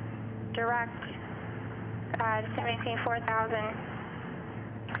 Direct, to maintain 4000.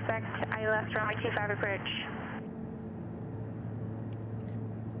 Expect ILS runway 25 approach.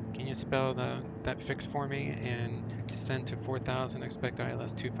 Can you spell that fix for me and descend to 4000, expect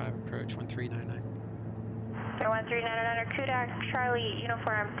ILS 25 approach 1399? Air 1399, Kudak, Charlie,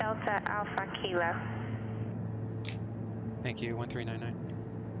 Uniform, Delta, Alpha, Kilo. Thank you, 1399.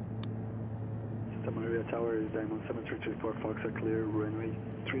 Santa Maria Tower is Diamond 7334, Fox are clear, runway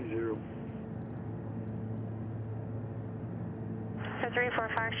 30. So 34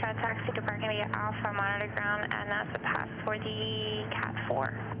 Foxtrot, taxi to parking via Alpha, monitor ground, and that's a pass for the Cat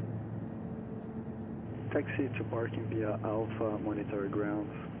 4. Taxi to parking via Alpha, monitor ground,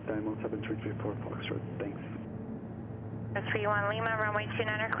 Diamond 7334, Foxtrot, thanks. 31 Lima, runway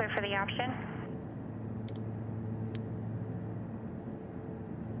 29er, clear for the option.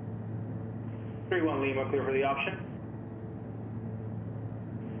 Lima, clear for the option.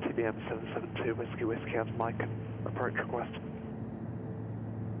 TBM 772, Whiskey on Mike, approach request.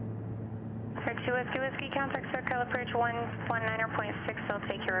 Air 2 Whiskey, contact circle approach 119.6, I'll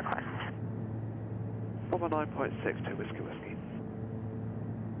take your request. 119.6 to Whiskey.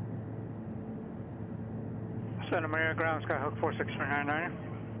 Santa Maria ground, Skyhawk 46399.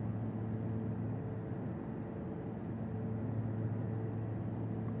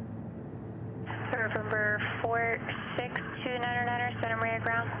 November 46299, Santa Maria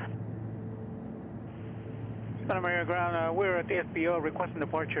ground. Santa Maria ground, we're at the FBO requesting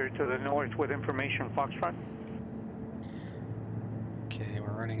departure to the north with information Foxtrot. Okay,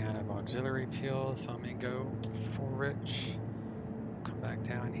 we're running out of auxiliary fuel, so I'm gonna go for Rich. Come back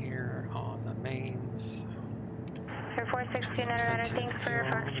down here on the mains. Air 46299, thanks for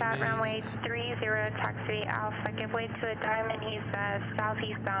Foxtrot, runway 30, taxi Alpha, give way to a Diamond, he's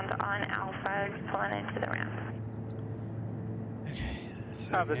southeastbound on Alpha, pulling into the ramp. Okay,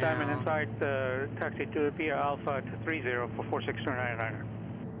 so Have the now, Diamond inside the taxi to via Alpha to 30 for 46299.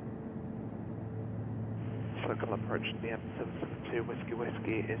 Circle approach DM 772,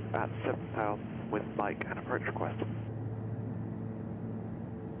 Whiskey is at 7000 with Mike and approach request.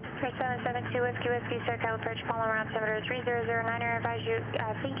 772 Whiskey, circle approach, follow around 703-009, I advise you,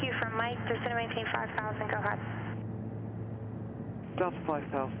 thank you from Mike, descend maintain 5000, go ahead. Delta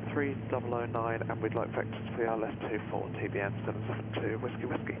 5003, 009, and we'd like vectors for ILS 24, TBM 772,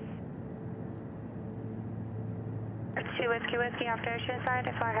 Whiskey. 2 2 Whiskey Whiskey after Oceanside,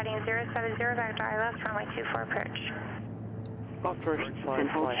 fly heading 070, vector ILS, runway 24 approach. And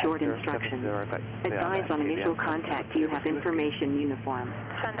hold short instructions. Advise on initial contact, you have information uniform.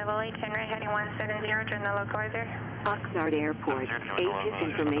 Sun double H, en route heading 170, join the localizer. Oxnard Airport, Aegis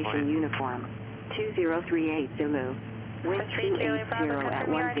information uniform. 2038 Zulu. Wind 280 at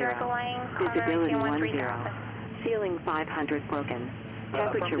 10. Visibility 10. Ceiling 500 broken.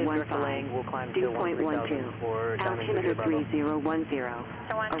 Temperature 15. Dew point 12. Altimeter 3010.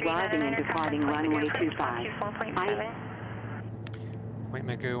 Arriving and departing runway 25. Point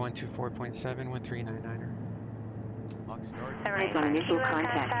Magoo 124.7, 1399er. Advise on initial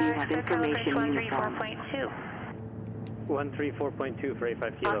contact, you have information uniform. 134.2 for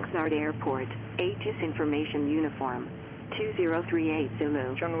 85 kilo. Oxnard Airport, Aegis information uniform. 2038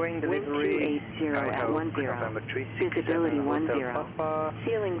 Zulu. John Wayne Wind delivery. 280 at 10. Visibility 10.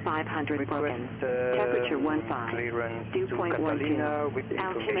 Ceiling 500 broken. Temperature 15. Dew point 12.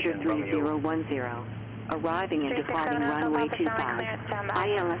 Altimeter 3010. Arriving and departing runway 25.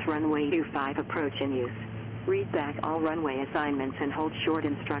 ILS runway 25 approach in use. Read back all runway assignments and hold short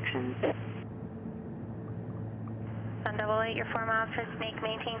instructions. Sun double eight, your 4 miles for Snake,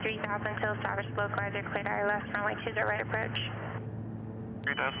 maintain 3000 till established, localizer, cleared ILS, runway 20 right approach.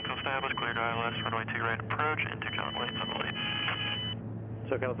 3000 till established, cleared ILS, runway 2 right approach, into John Wayne, Sun double eight.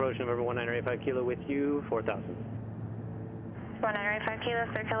 SoCal approach, November 1985 kilo with you, 4000. 1985 kilo,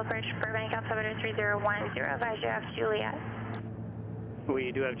 SoCal approach, Burbank, altimeter 3010, advise you have Juliet.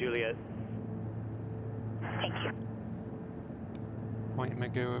 We do have Juliet. Thank you. Point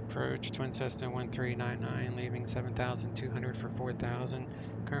Magoo approach, Twin Cessna 1399, leaving 7,200 for 4,000.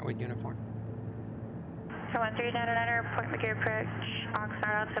 Current with uniform. 1399, Point Magoo approach,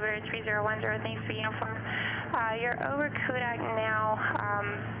 Oxnard, altimeter 3010, thanks for uniform. You're over Kodak now.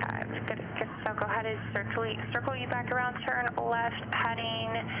 So go ahead and circle you back around, turn left,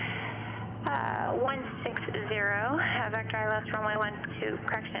 heading 160, vector ILS runway 12,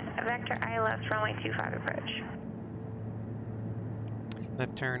 correction, vector ILS runway 25 approach.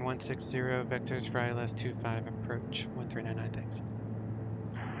 Left turn 160, vectors for ILS 25 approach, 1399, thanks.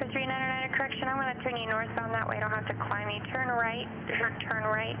 For 399, correction, I'm going to turn you northbound, that way I don't have to climb you. Turn right,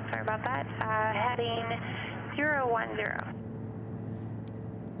 sorry about that, heading 010.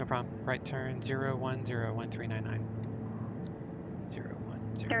 No problem, right turn 010, 1399. 010.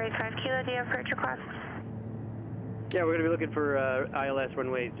 85 kilo, do you have approach request? Yeah, we're going to be looking for ILS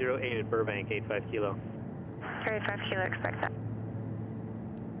runway 08 at Burbank, 85 kilo. 85 kilo, expect that.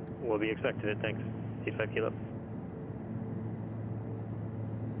 We'll be expecting it, thanks. 85 kilo.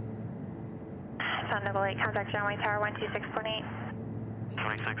 Sun double eight, contact John Wayne Tower 126.8.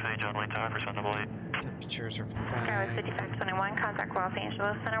 26A, John Wayne Tower for Sun double eight. Temperatures are Tower 5521, contact Los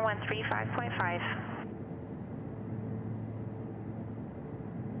Angeles Center 135.5.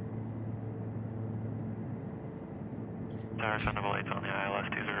 Tower Sun double eight's on the ILS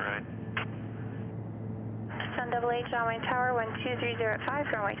 20 right. Sun double eight, John Wayne Tower 12305,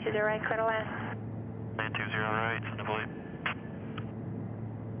 runway 20 right, clear to land. Land 20 right, Sun double eight.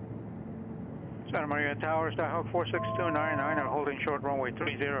 Santa Maria Tower, Skyhawk 46299 are holding short runway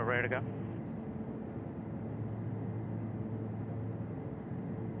 30, ready to go.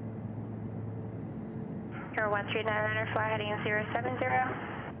 Tower 1399, fly heading 070.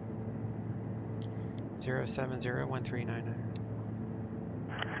 070, 1399.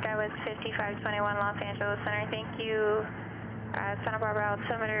 Skywest 5521, Los Angeles Center, thank you. Santa Barbara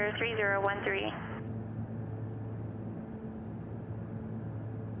altimeter 3013.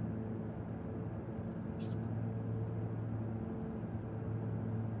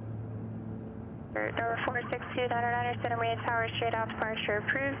 Number 46299, Santa Maria Tower, straight out departure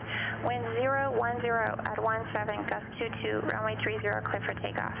approved. Wind 010 at 17, gust 22, runway 30, clear for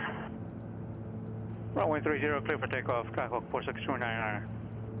takeoff. Runway 30, clear for takeoff, Skyhawk 46299.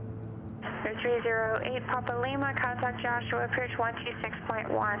 308 Papa Lima, contact Joshua, approach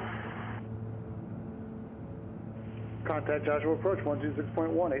 126.1. Contact Joshua, approach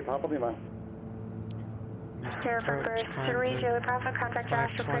 126.1, 8 Papa Lima. Sierra for first, 3 Julie Bravo, contact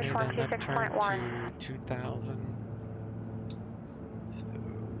Joshua, approach 126.1. 2000. So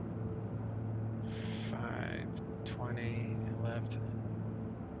 520 left.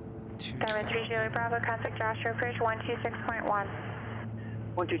 7 3 Julie Bravo, contact Joshua, approach 126.1.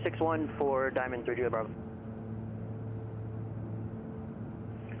 1261 for Diamond 3 Julie Bravo.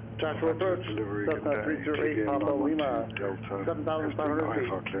 Joshua approach, Cessna 308 Papa Lima, 7,500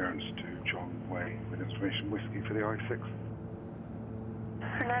 feet. IFR clearance to John Way with information whiskey for the I-6.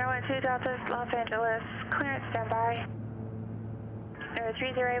 912 Delta, Los Angeles, clearance standby.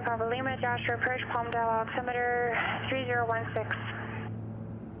 38 Papa Lima, Joshua approach, Palmdale altimeter 3016.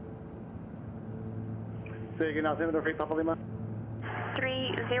 Say again, altimeter 3 Papa Lima.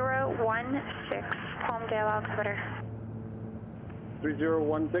 3016, Palmdale altimeter.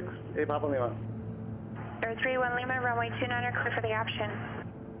 3016, 8 Papa Lima. 31 Lima, runway 29er, clear for the option.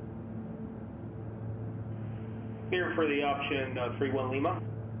 Clear for the option 31 Lima.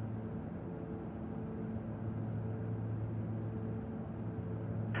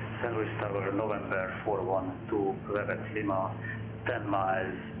 St. Louis Tower, November 412, Quebec Lima, 10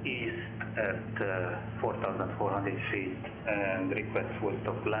 miles east at 4,400 feet, and request full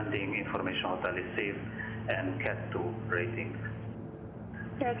stop landing, information hotel is safe, and Cat 2 rating.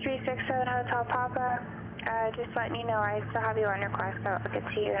 367 Hotel Papa, just letting you know I still have you on request, so I'll get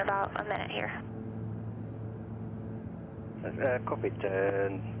to you in about a minute here. Copied,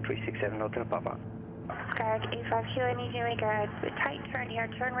 367 Hotel Papa. Skyhawk 85 Kilo, I need you to make a tight turn here,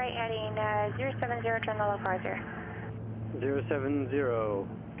 turn right heading 070, turn the localizer. 070,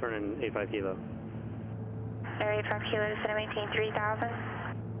 turn in 85 Kilo. 85 Kilo, just going to maintain 3,000.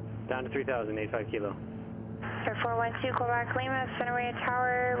 Down to 3,000, 85 Kilo. Sir 412, Quebec Lima, Santa Maria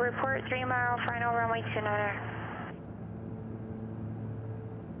Tower, report 3 mile, final runway 29er.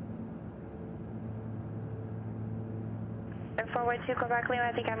 Sir 412, Quebec Lima,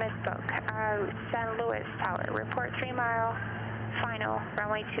 I think I misspoke. San Luis Tower, report 3 mile, final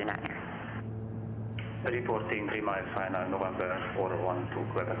runway 29er. Reporting 3 miles final, November 412,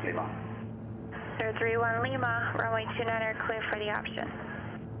 Quebec Lima. Sir 31 Lima, runway 29er, clear for the option.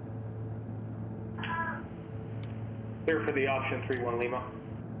 Clear for the option 31 Lima.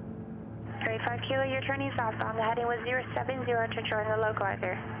 35 Kilo, you're turning southbound. The heading was 070 to join the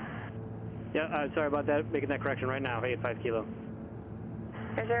localizer. Yeah, sorry about that. Making that correction right now. 85 Kilo.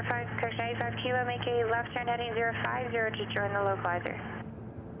 05, correction 85 Kilo, make a left turn heading 050 to join the localizer.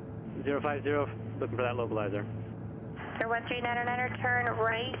 050, looking for that localizer. Sir 1399er, turn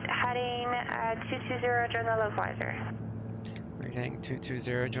right heading 220, join the localizer. Right heading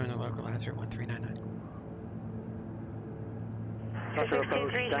 220, join the localizer 1399. Joshua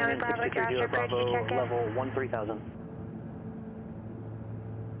approach, Diamond 630 Bravo, level 13,000.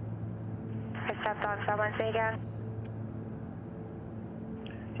 I stepped on someone, say again.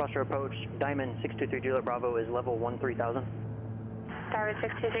 Joshua approach, Diamond 623 Juliet Bravo is level 13,000. Diamond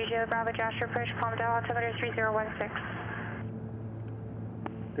 623 Juliet Bravo, Joshua approach, Palmdale altimeter 3016.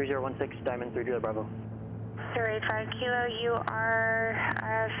 3016, Diamond 3 Juliet Bravo. 085 Kilo, you are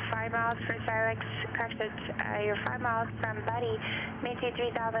 5 miles from Silex, corrected, you're 5 miles from Buddy, maintain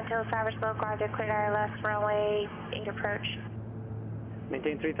 3,000 till established localizer, cleared ILS, runway 8 approach.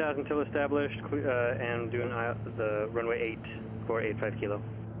 Maintain 3,000 till established, and doing the runway 8 for 85 Kilo.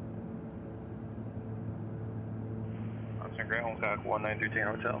 Austin Grant, Hancock 1933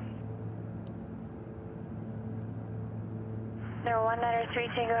 Hotel. No, 193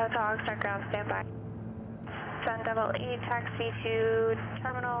 Tango Hotel, Oxnard ground, standby. Sun 88, taxi to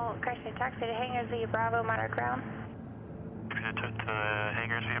terminal, correction, taxi to hangars via Bravo, Monarch ground.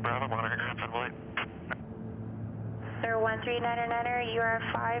 Hangars via Bravo, Monarch ground, Sunlight. Sir 1399er, you are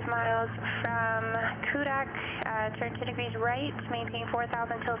 5 miles from Kudak, turn 10 degrees right, maintain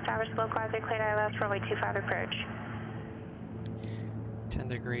 4,000 till established localizer, cleared ILS, runway 25 approach. 10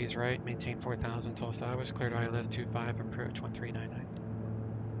 degrees right, maintain 4,000 till established, cleared ILS 25, approach 1399.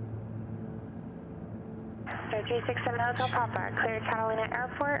 367 Hotel Papa, cleared Catalina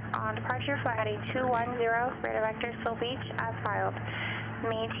Airport on departure, flight heading 210, radar vector Seal Beach as filed.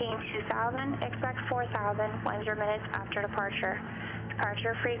 Maintain 2,000, expect 4,000, 100 minutes after departure.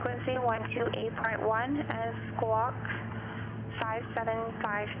 Departure frequency 128.1 and squawk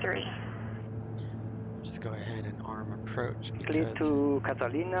 5753. Just go ahead and arm approach Clear because to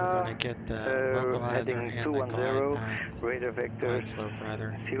Catalina, we're going to get the localizer heading and 210, the glide path, radar vector glide slope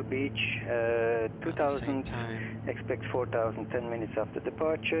rather, Seal Beach, 2,000, expect 4,000, 10 minutes after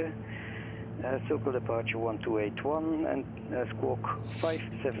departure. Circle departure 1281 and squawk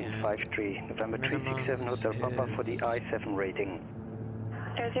 5753, November 367 Hotel Papa for the I-7 rating.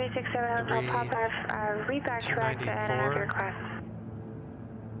 367 Hotel Papa, read back correct and have your request.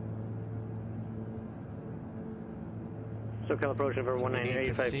 SoCal approach number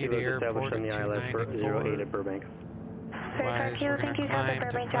 19885 Kilo established on the ILS for 08 at Burbank. Otherwise, we're going to climb to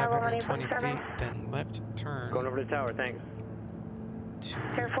 520 feet, then left turn. Going over the tower, thanks.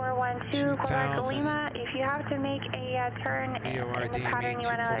 Sir 412, Quebec Lima, if you have to make a turn in the pattern you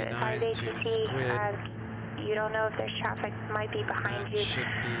want to advise ATC, you don't know if there's traffic might be behind you. Should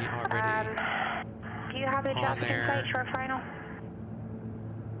be already do you have the traffic in sight, short final?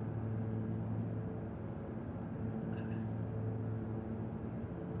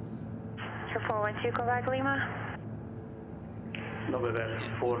 Cessna 412 Quebec Lima. November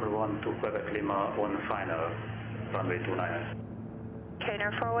 412 Quebec Lima on final, runway 29. Okay,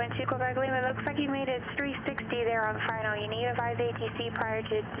 now 412 Quebec Lima, looks like you made it 360 there on final. You need a 5 ATC prior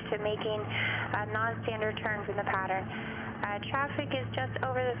to making non-standard turns in the pattern. Traffic is just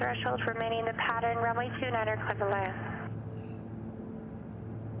over the threshold remaining the pattern, runway 29, clear to land.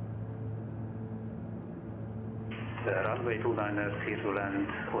 Runway 29, clear to land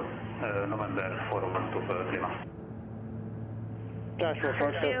on November 412 Lima. Joshua,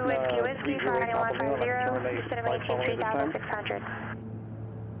 Pursuit Whiskey, flying 150, destination 3600.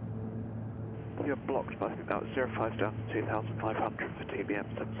 You're blocked by, I think that was 05 down to 2500 for TBM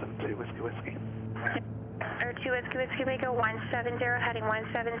 772 Whiskey. 2 Whiskey, we go 170, heading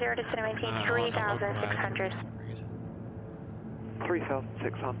 170, destination 3600.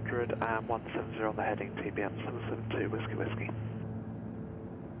 3600 and 170 on the heading TBM 772 Whiskey.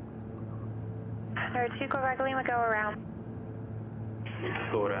 2 Quebec Lima, go around.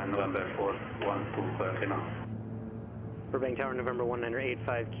 Victoria, November 412 Lima. Burbank Tower, November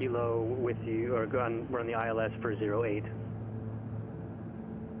 1985 Kilo with you, or we're on the ILS for 08.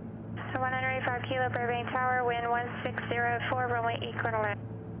 So 185 Kilo, Burbank Tower, wind 1604, runway 8, clear to land.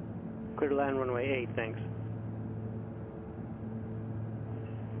 Clear to land, runway 8, thanks.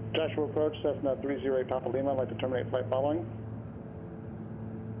 Joshua approach, Cessna 308 Papa Lima, I'd like to terminate flight following.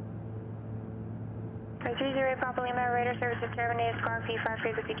 308 Papa Lima, radar services terminated, squawk P5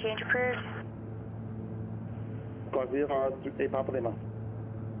 frequency change approved. Squawk VFR 8 Papa Lima.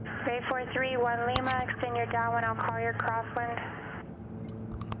 Bay 431 Lima, extend your downwind, I'll call your crosswind.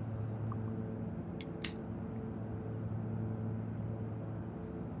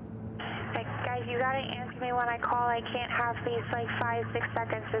 Guys, you gotta answer me when I call. I can't have these like 5-6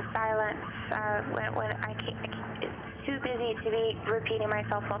 seconds of silence when I can't. It's too busy to be repeating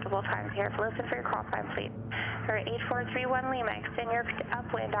myself multiple times here. Listen for your call sign, please. Or 8431 Lima, extend your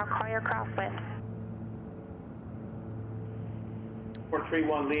upwind. I'll call your crosswind.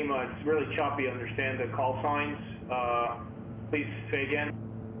 431 Lima, it's really choppy. Understand the call signs. Please say again.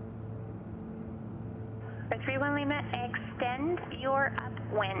 431 Lima, extend your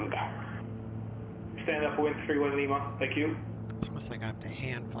upwind. Stand up, wind 31 Lima. Thank you. It's almost like I have to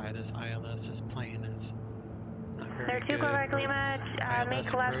hand fly this ILS. This plane is not very good. 2 Quebec Lima,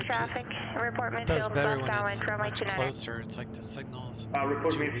 make left traffic. Report midfield. It does better when it's much closer. It's like the signals.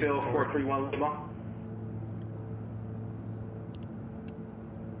 Report midfield 431 Lima.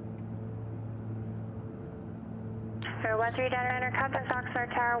 So 1399, contact Oxnard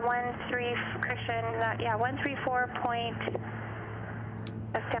Tower 13 Christian. 134 point.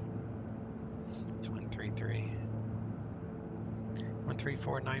 It's 133.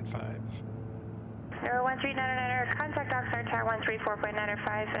 13495. No, 1399, contact Oxnard Tower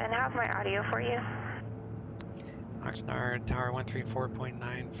 134.905 and have my audio for you. Oxnard Tower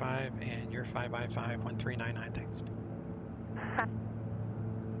 134.95 and your 5x5 1399, thanks.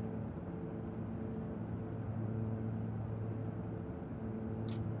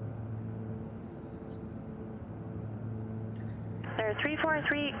 There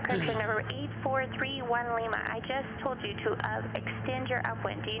 343, correction number 8431 Lima. I just told you to extend your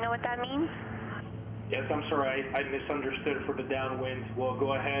upwind. Do you know what that means? Yes, I'm sorry, I misunderstood for the downwind. Well,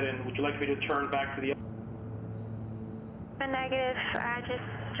 go ahead, and would you like me to turn back to the... Negative, just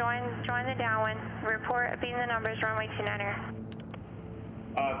join the downwind. Report being the numbers, runway 29er.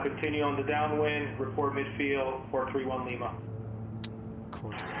 Continue on the downwind, report midfield, 431 Lima. Of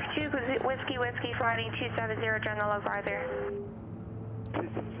course. 2 Whiskey, flying 270, join the low farther.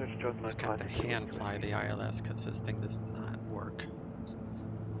 Just got to hand fly the ILS because this thing does not work.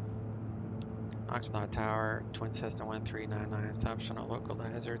 Oxnard Tower, Twin Cessna 1399, stop shuttle local to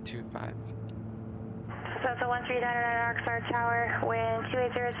 025. Cessna 1399 Oxnard Tower, wind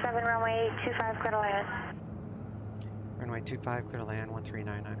 2807, runway 25, clear to land. Runway 25, clear to land,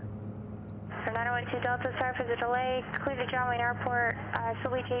 1399. 902 Delta, sorry for the delay. Clear to John Wayne Airport.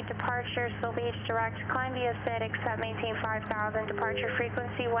 Seal Beach 8 departure, Seal Beach direct. Climb via SID, except maintain 5000. Departure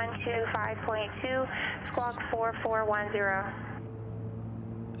frequency 125.2, squawk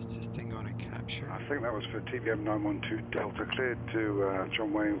 4410. Is this thing going to capture? I think that was for TBM 912 Delta, cleared to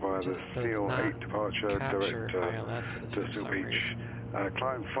John Wayne via the Seal 8 departure, direct to Seal Beach.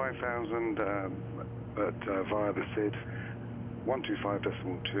 Climb 5000, but via the SID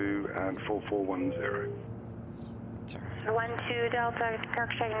 125.2 and 4410. That's all right. 12 Delta,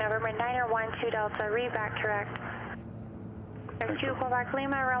 correction November 9er 12 Delta, read back direct. There's 2 Quebec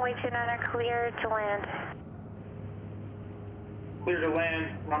Lima, runway 29, clear to land. Clear to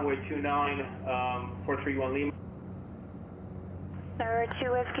land, runway 29, 431 Lima. Number 2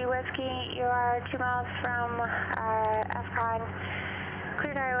 Whiskey Whiskey, you are 2 miles from FCON.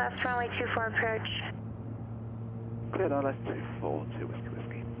 Cleared our left runway 24 approach. Cleared our left 24, 2 Whiskey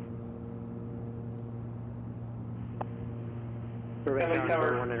Whiskey. LA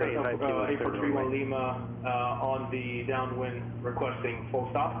Tower, Cessna 8431 Lima on the downwind requesting full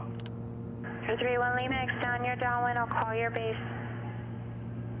stop. 431 Lima, extend your downwind, I'll call your base.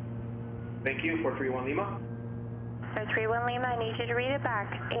 Thank you, 431 Lima. 431 Lima, I need you to read it back.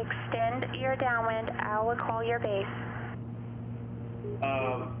 Extend your downwind, I will call your base.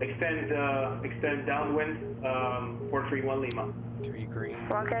 Extend downwind, 431 Lima. 3 green.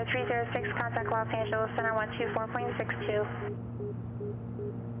 Walker 306, contact Los Angeles Center 124.62.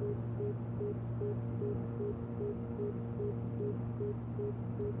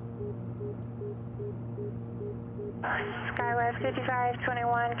 Skywest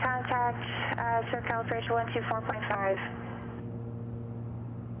 5521, contact SoCal Bridge 124.5.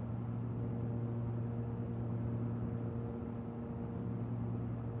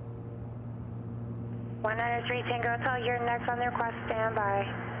 (193 Tango Hotel), you're next on the request, stand by.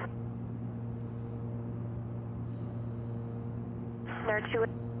 Number 2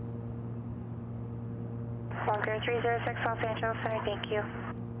 Walker 306, Los Angeles Center, thank you.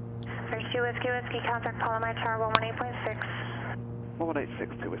 There's 2 Whiskey Whiskey, contact Palomar Tower 118.6.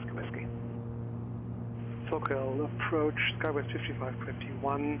 118.6, 2 Whiskey Whiskey. SoCal approach, Skywest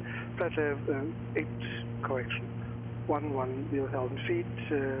 5521, flight level 8, correction, 110,000 feet,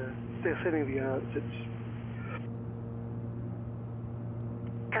 they're sending the zips.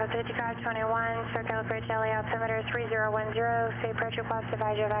 Code 5521, SoCal Bridge, LA altimeter 3010, say approach request,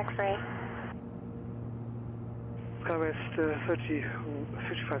 advise you of X-ray. Skywest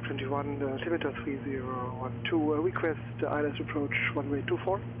 5521, altimeter 3012, request ILS approach runway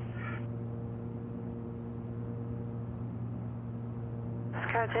 24.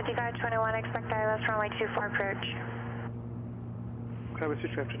 Code 5521, expect ILS runway 24 approach. Skywest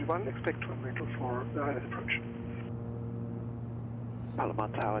 5521, expect runway 24 ILS approach. Palomar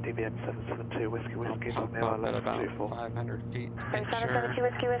Tower, DBM 772, Whiskey Whiskey, I'll pop up at about 500 feet to make sure. 772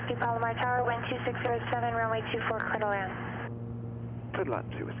 Whiskey Whiskey, Palomar Tower, wind 2607, runway 24, clear to land. Clear to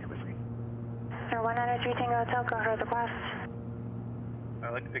land, 2 Whiskey Whiskey. Sir, 193 Tango Hotel, go ahead with the request.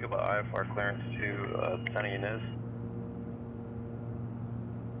 I'd like to pick up an IFR clearance to Santa Ynez.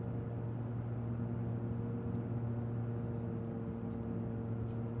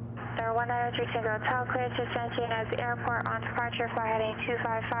 Sir, 193 Tango Hotel, cleared to Santa Ynez Airport on departure, fly heading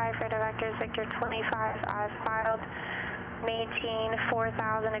 255, radar vectors Victor 25, as filed. Maintain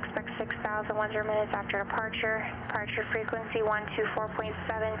 4,000, expect 6,000, 10 minutes after departure. Departure frequency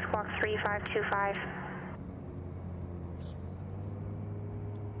 124.7, squawk 3525.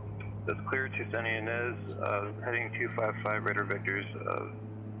 That's clear to Santa Ynez, heading 255, radar vectors,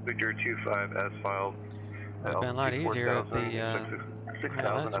 Victor 25 as filed. Would have been a lot easier if the 6,000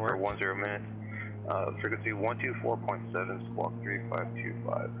 after 10 minutes. Frequency 124.7, squawk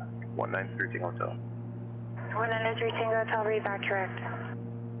 3525. 193 Tango Hotel. 193 Tango Hotel, read back direct.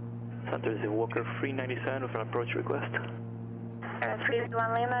 Center is Walker 397 with an approach request.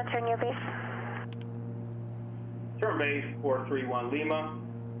 31 Lima, turn your base. Turn base 431 Lima.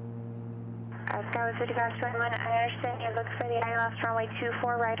 Skywest 5521, I understand you're looking for the ILS runway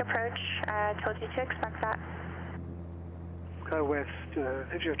 24 right approach. I told you to expect that. Skywest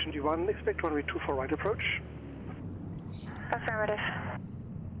 5521, expect runway 24 right approach. Affirmative.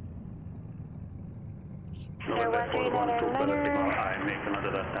 November 412, I make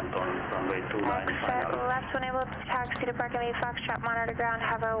another attempt on runway 29 final. Left when able to taxi to Park and Foxtrot, monitor ground.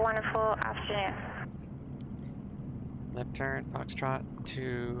 Have a wonderful afternoon. Left turn, Foxtrot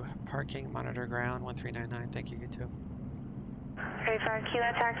to parking, monitor ground, 1399. Thank you, you too. 35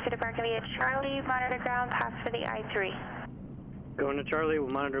 Kilo, taxi to Park and Charlie, monitor ground, pass for the I-3. Going to Charlie, we'll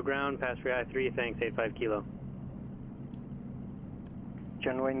monitor ground, pass for I-3, thanks, 85 Kilo.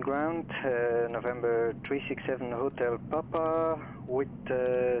 John Wayne ground, November 367 Hotel Papa with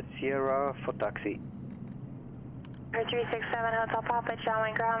Sierra for taxi. 367 Hotel Papa, John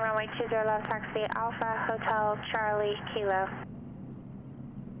Wayne ground, runway 20 left, taxi Alpha Hotel Charlie Kilo.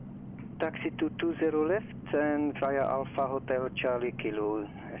 Taxi to 20 left and via Alpha Hotel Charlie Kilo,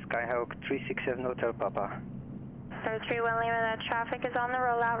 Skyhawk 367 Hotel Papa. 31 Lima, that traffic is on the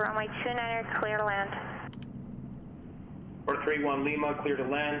rollout, runway 29er, clear to land. 431 Lima, clear to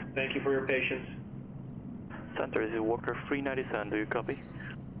land. Thank you for your patience. Center is Walker 397, do you copy?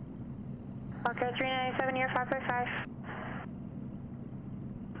 Walker 397, you're 5.5.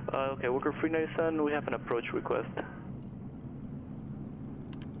 Okay, Walker 397, we have an approach request.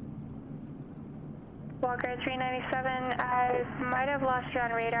 Walker 397, I might have lost you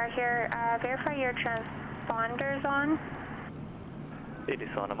on radar here. Verify your transponders on. It is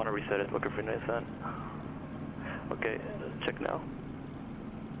on. I'm going to reset it. Walker 397. Okay, check now.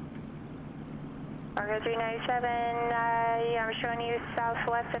 Walker 397, I'm showing you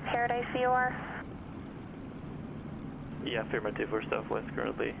southwest of Paradise VOR. Yeah, affirmative. We're southwest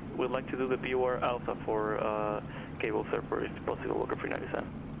currently. We'd like to do the VOR alpha for cable airport if possible. Walker 397.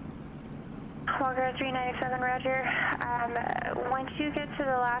 Walker 397, roger. Once you get to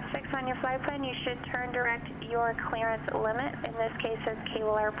the last 6 on your flight plan, you should turn direct your clearance limit. In this case, it's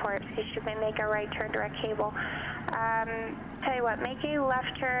Cable Airport. You should make a right turn direct cable. Tell you what, make a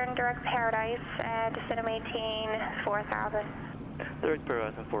left turn direct Paradise and descend and maintain 4,000. Direct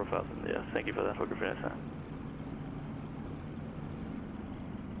Paradise and 4,000, yes. Thank you for that, Walker 397.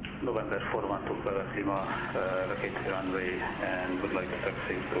 November 412 Quebec Lima, locate the runway and would like to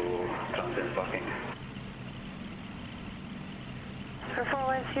taxi to transient parking. For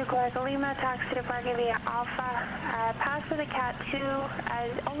 412 Quebec Lima, taxi to parking via Alpha. Pass with a Cat 2.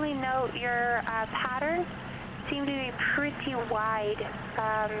 Only note your pattern seem to be pretty wide.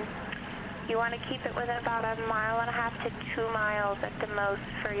 You want to keep it within about 1.5 miles to 2 miles at the most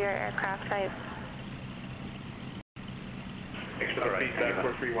for your aircraft type. Feedback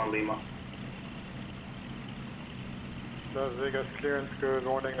 431 Lima. Las Vegas clearance, good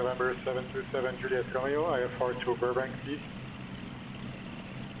morning, November 727 Juliet Romeo, IFR to Burbank, please.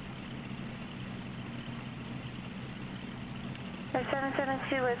 The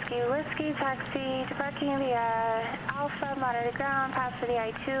 772 Whiskey, taxi to parking via Alpha, monitor ground, pass for the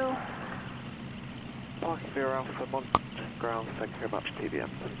I-2. Parking via Alpha, monitor ground, thank you very much, TBM.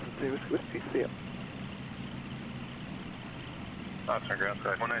 772 Whiskey, see ya. Officer ground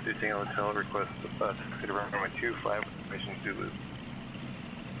side 192 Tango Hotel request taxi to runway 25 information Zulu.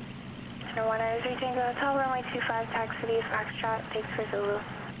 193 Tango Hotel, runway 25, taxi via Foxtrot, thanks for Zulu.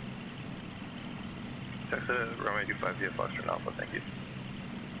 Taxi to runway 25 via Foxtrot Alpha, thank you.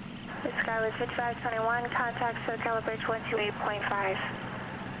 The sky was 5521, contact SoCal Bridge 128.5.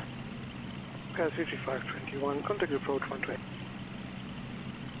 Sky 5521, contact approach 120.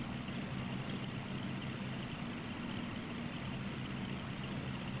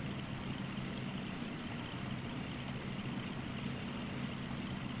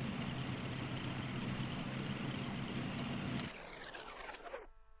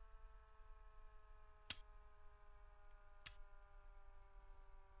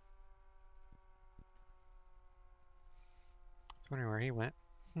 Wondering where he went.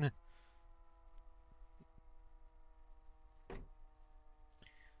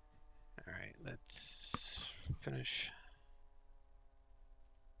 Alright, let's finish.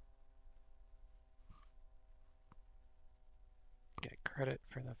 Get credit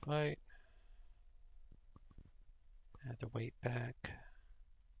for the flight. Add the weight back.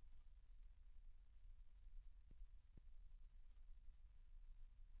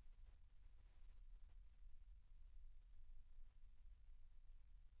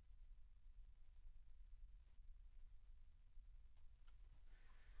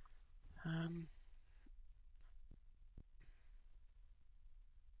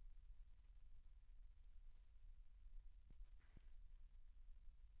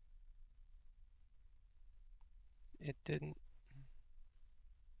 It didn't.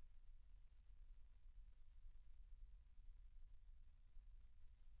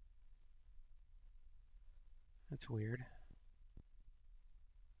 That's weird.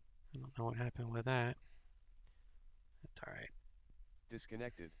 I don't know what happened with that. That's alright.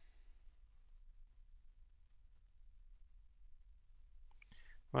 Disconnected.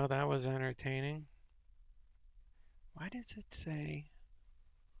 Well, that was entertaining. Why does it say,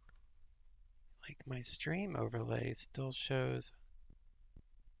 like, my stream overlay still shows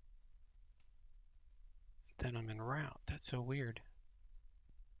that I'm en route? That's so weird.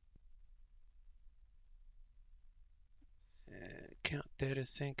 Count data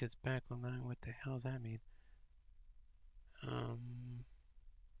sync is back online. What the hell does that mean?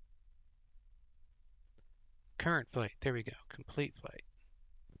 Current flight. There we go. Complete flight.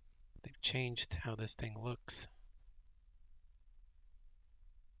 They've changed how this thing looks.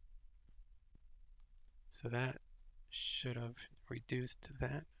 So that should have reduced to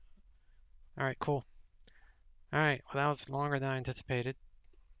that. All right, cool. All right, well, that was longer than I anticipated.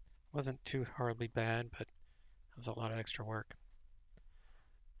 Wasn't too horribly bad, but it was a lot of extra work.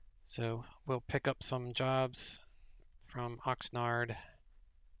 So we'll pick up some jobs from Oxnard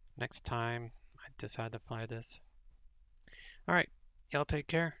next time I decide to fly this. All right, y'all take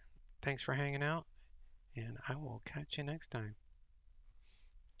care. Thanks for hanging out, and I will catch you next time.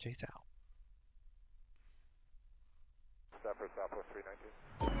 Chase out. stop for Southwest 319.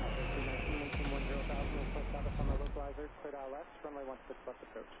 Maintain 10,000, we'll establish on the localizer, cleared ILS, runway 16 left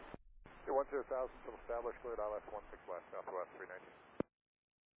approach. 10,000, still established, cleared ILS 16 left, Southwest 319.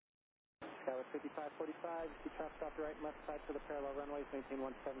 Skywest 5545, keep traffic off the right and left side for the parallel runways, maintain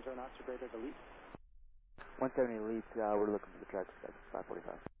 170 knots or greater to lead. 170 leads, we're looking for the track schedule,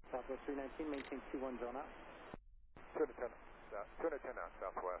 545. Southwest 319, maintain 210 knots. 210 knots,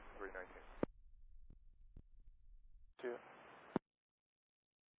 Southwest 319. 2.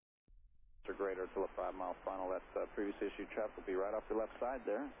 Or greater till a 5 mile final. That's previously issued traffic will be right off your left side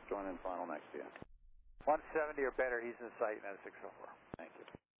there. Join in final next to you. 170 or better, he's in sight, and 604. Thank you.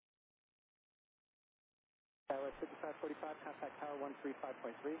 Skywest 5545, contact tower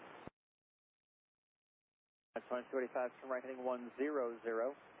 135.3. At 2285, turn right heading 100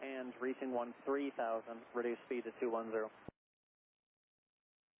 and reaching 13,000, reduce speed to 210.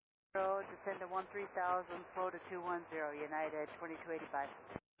 Descend to 13,000, slow to 210, United 2285.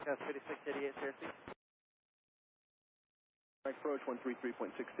 Yes, 5688, Cersei. Right approach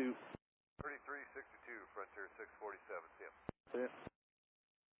 133.62. 3362, Frontier 647, CM. Yeah.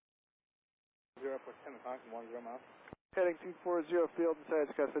 0 for 10 o'clock and 10 miles. Heading 240, field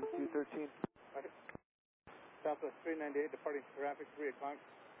inside, Sky 5213. Okay. Southwest 398, departing traffic, 3 o'clock,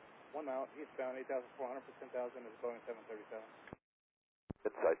 1 mile, eastbound, 8,400 for 10,000 is Boeing 737.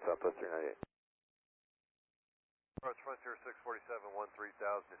 Inside, Southwest 398. Approach Frontier 647,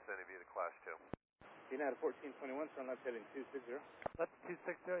 13,000, descending via the Class 2. United 1421, turn left heading 260. Left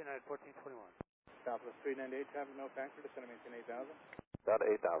 260, United 1421. Southwest 398, traffic no factor, descending maintain 8,000. Down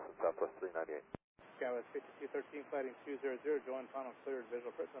to 8,000, Southwest 398. Skywest 5213, flighting 200, join final cleared visual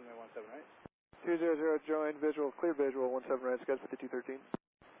approach, runway 17 right. 200, join, visual, clear visual, 17 right, Sky 5213.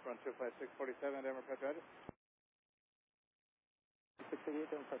 Frontier flight 647, Denver, approach roger. 688,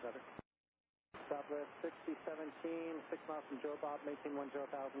 Denver, approach roger. Southwest 6017, 6 miles from Joe Bob, maintain 10,000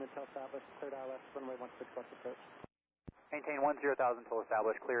 until established, cleared ILS, runway 16 left approach. Maintain 10,000 until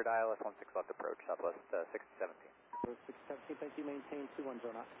established, cleared ILS, 16 left approach, Southwest 6017. 6017, thank you, maintain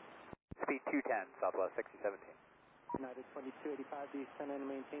 210 knots. Speed 210, Southwest 6017. United 2285, descend and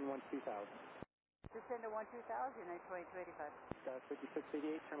maintain 12,000. Descend to 12,000, United 2285. Skywest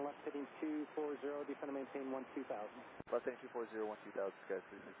 5688, turn left heading 240, descend and maintain 12,000. Left heading 240, 12,000, Skywest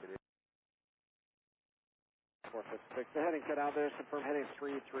 5688. 456. The heading cut out there. Confirm heading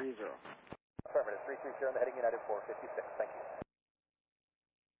 330. Affirmative. 330 on the heading United 456. Thank you.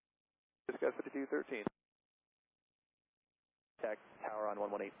 Sky 5213. Contact tower on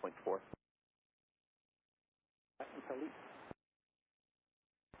 118.4. Until Leap.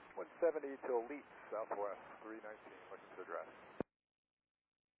 170 till Leap, Southwest 319. Looking to address.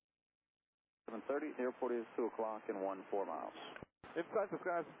 730. The airport is 2 o'clock and 14 miles. Inside the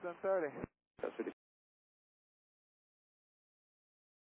Sky 730. That's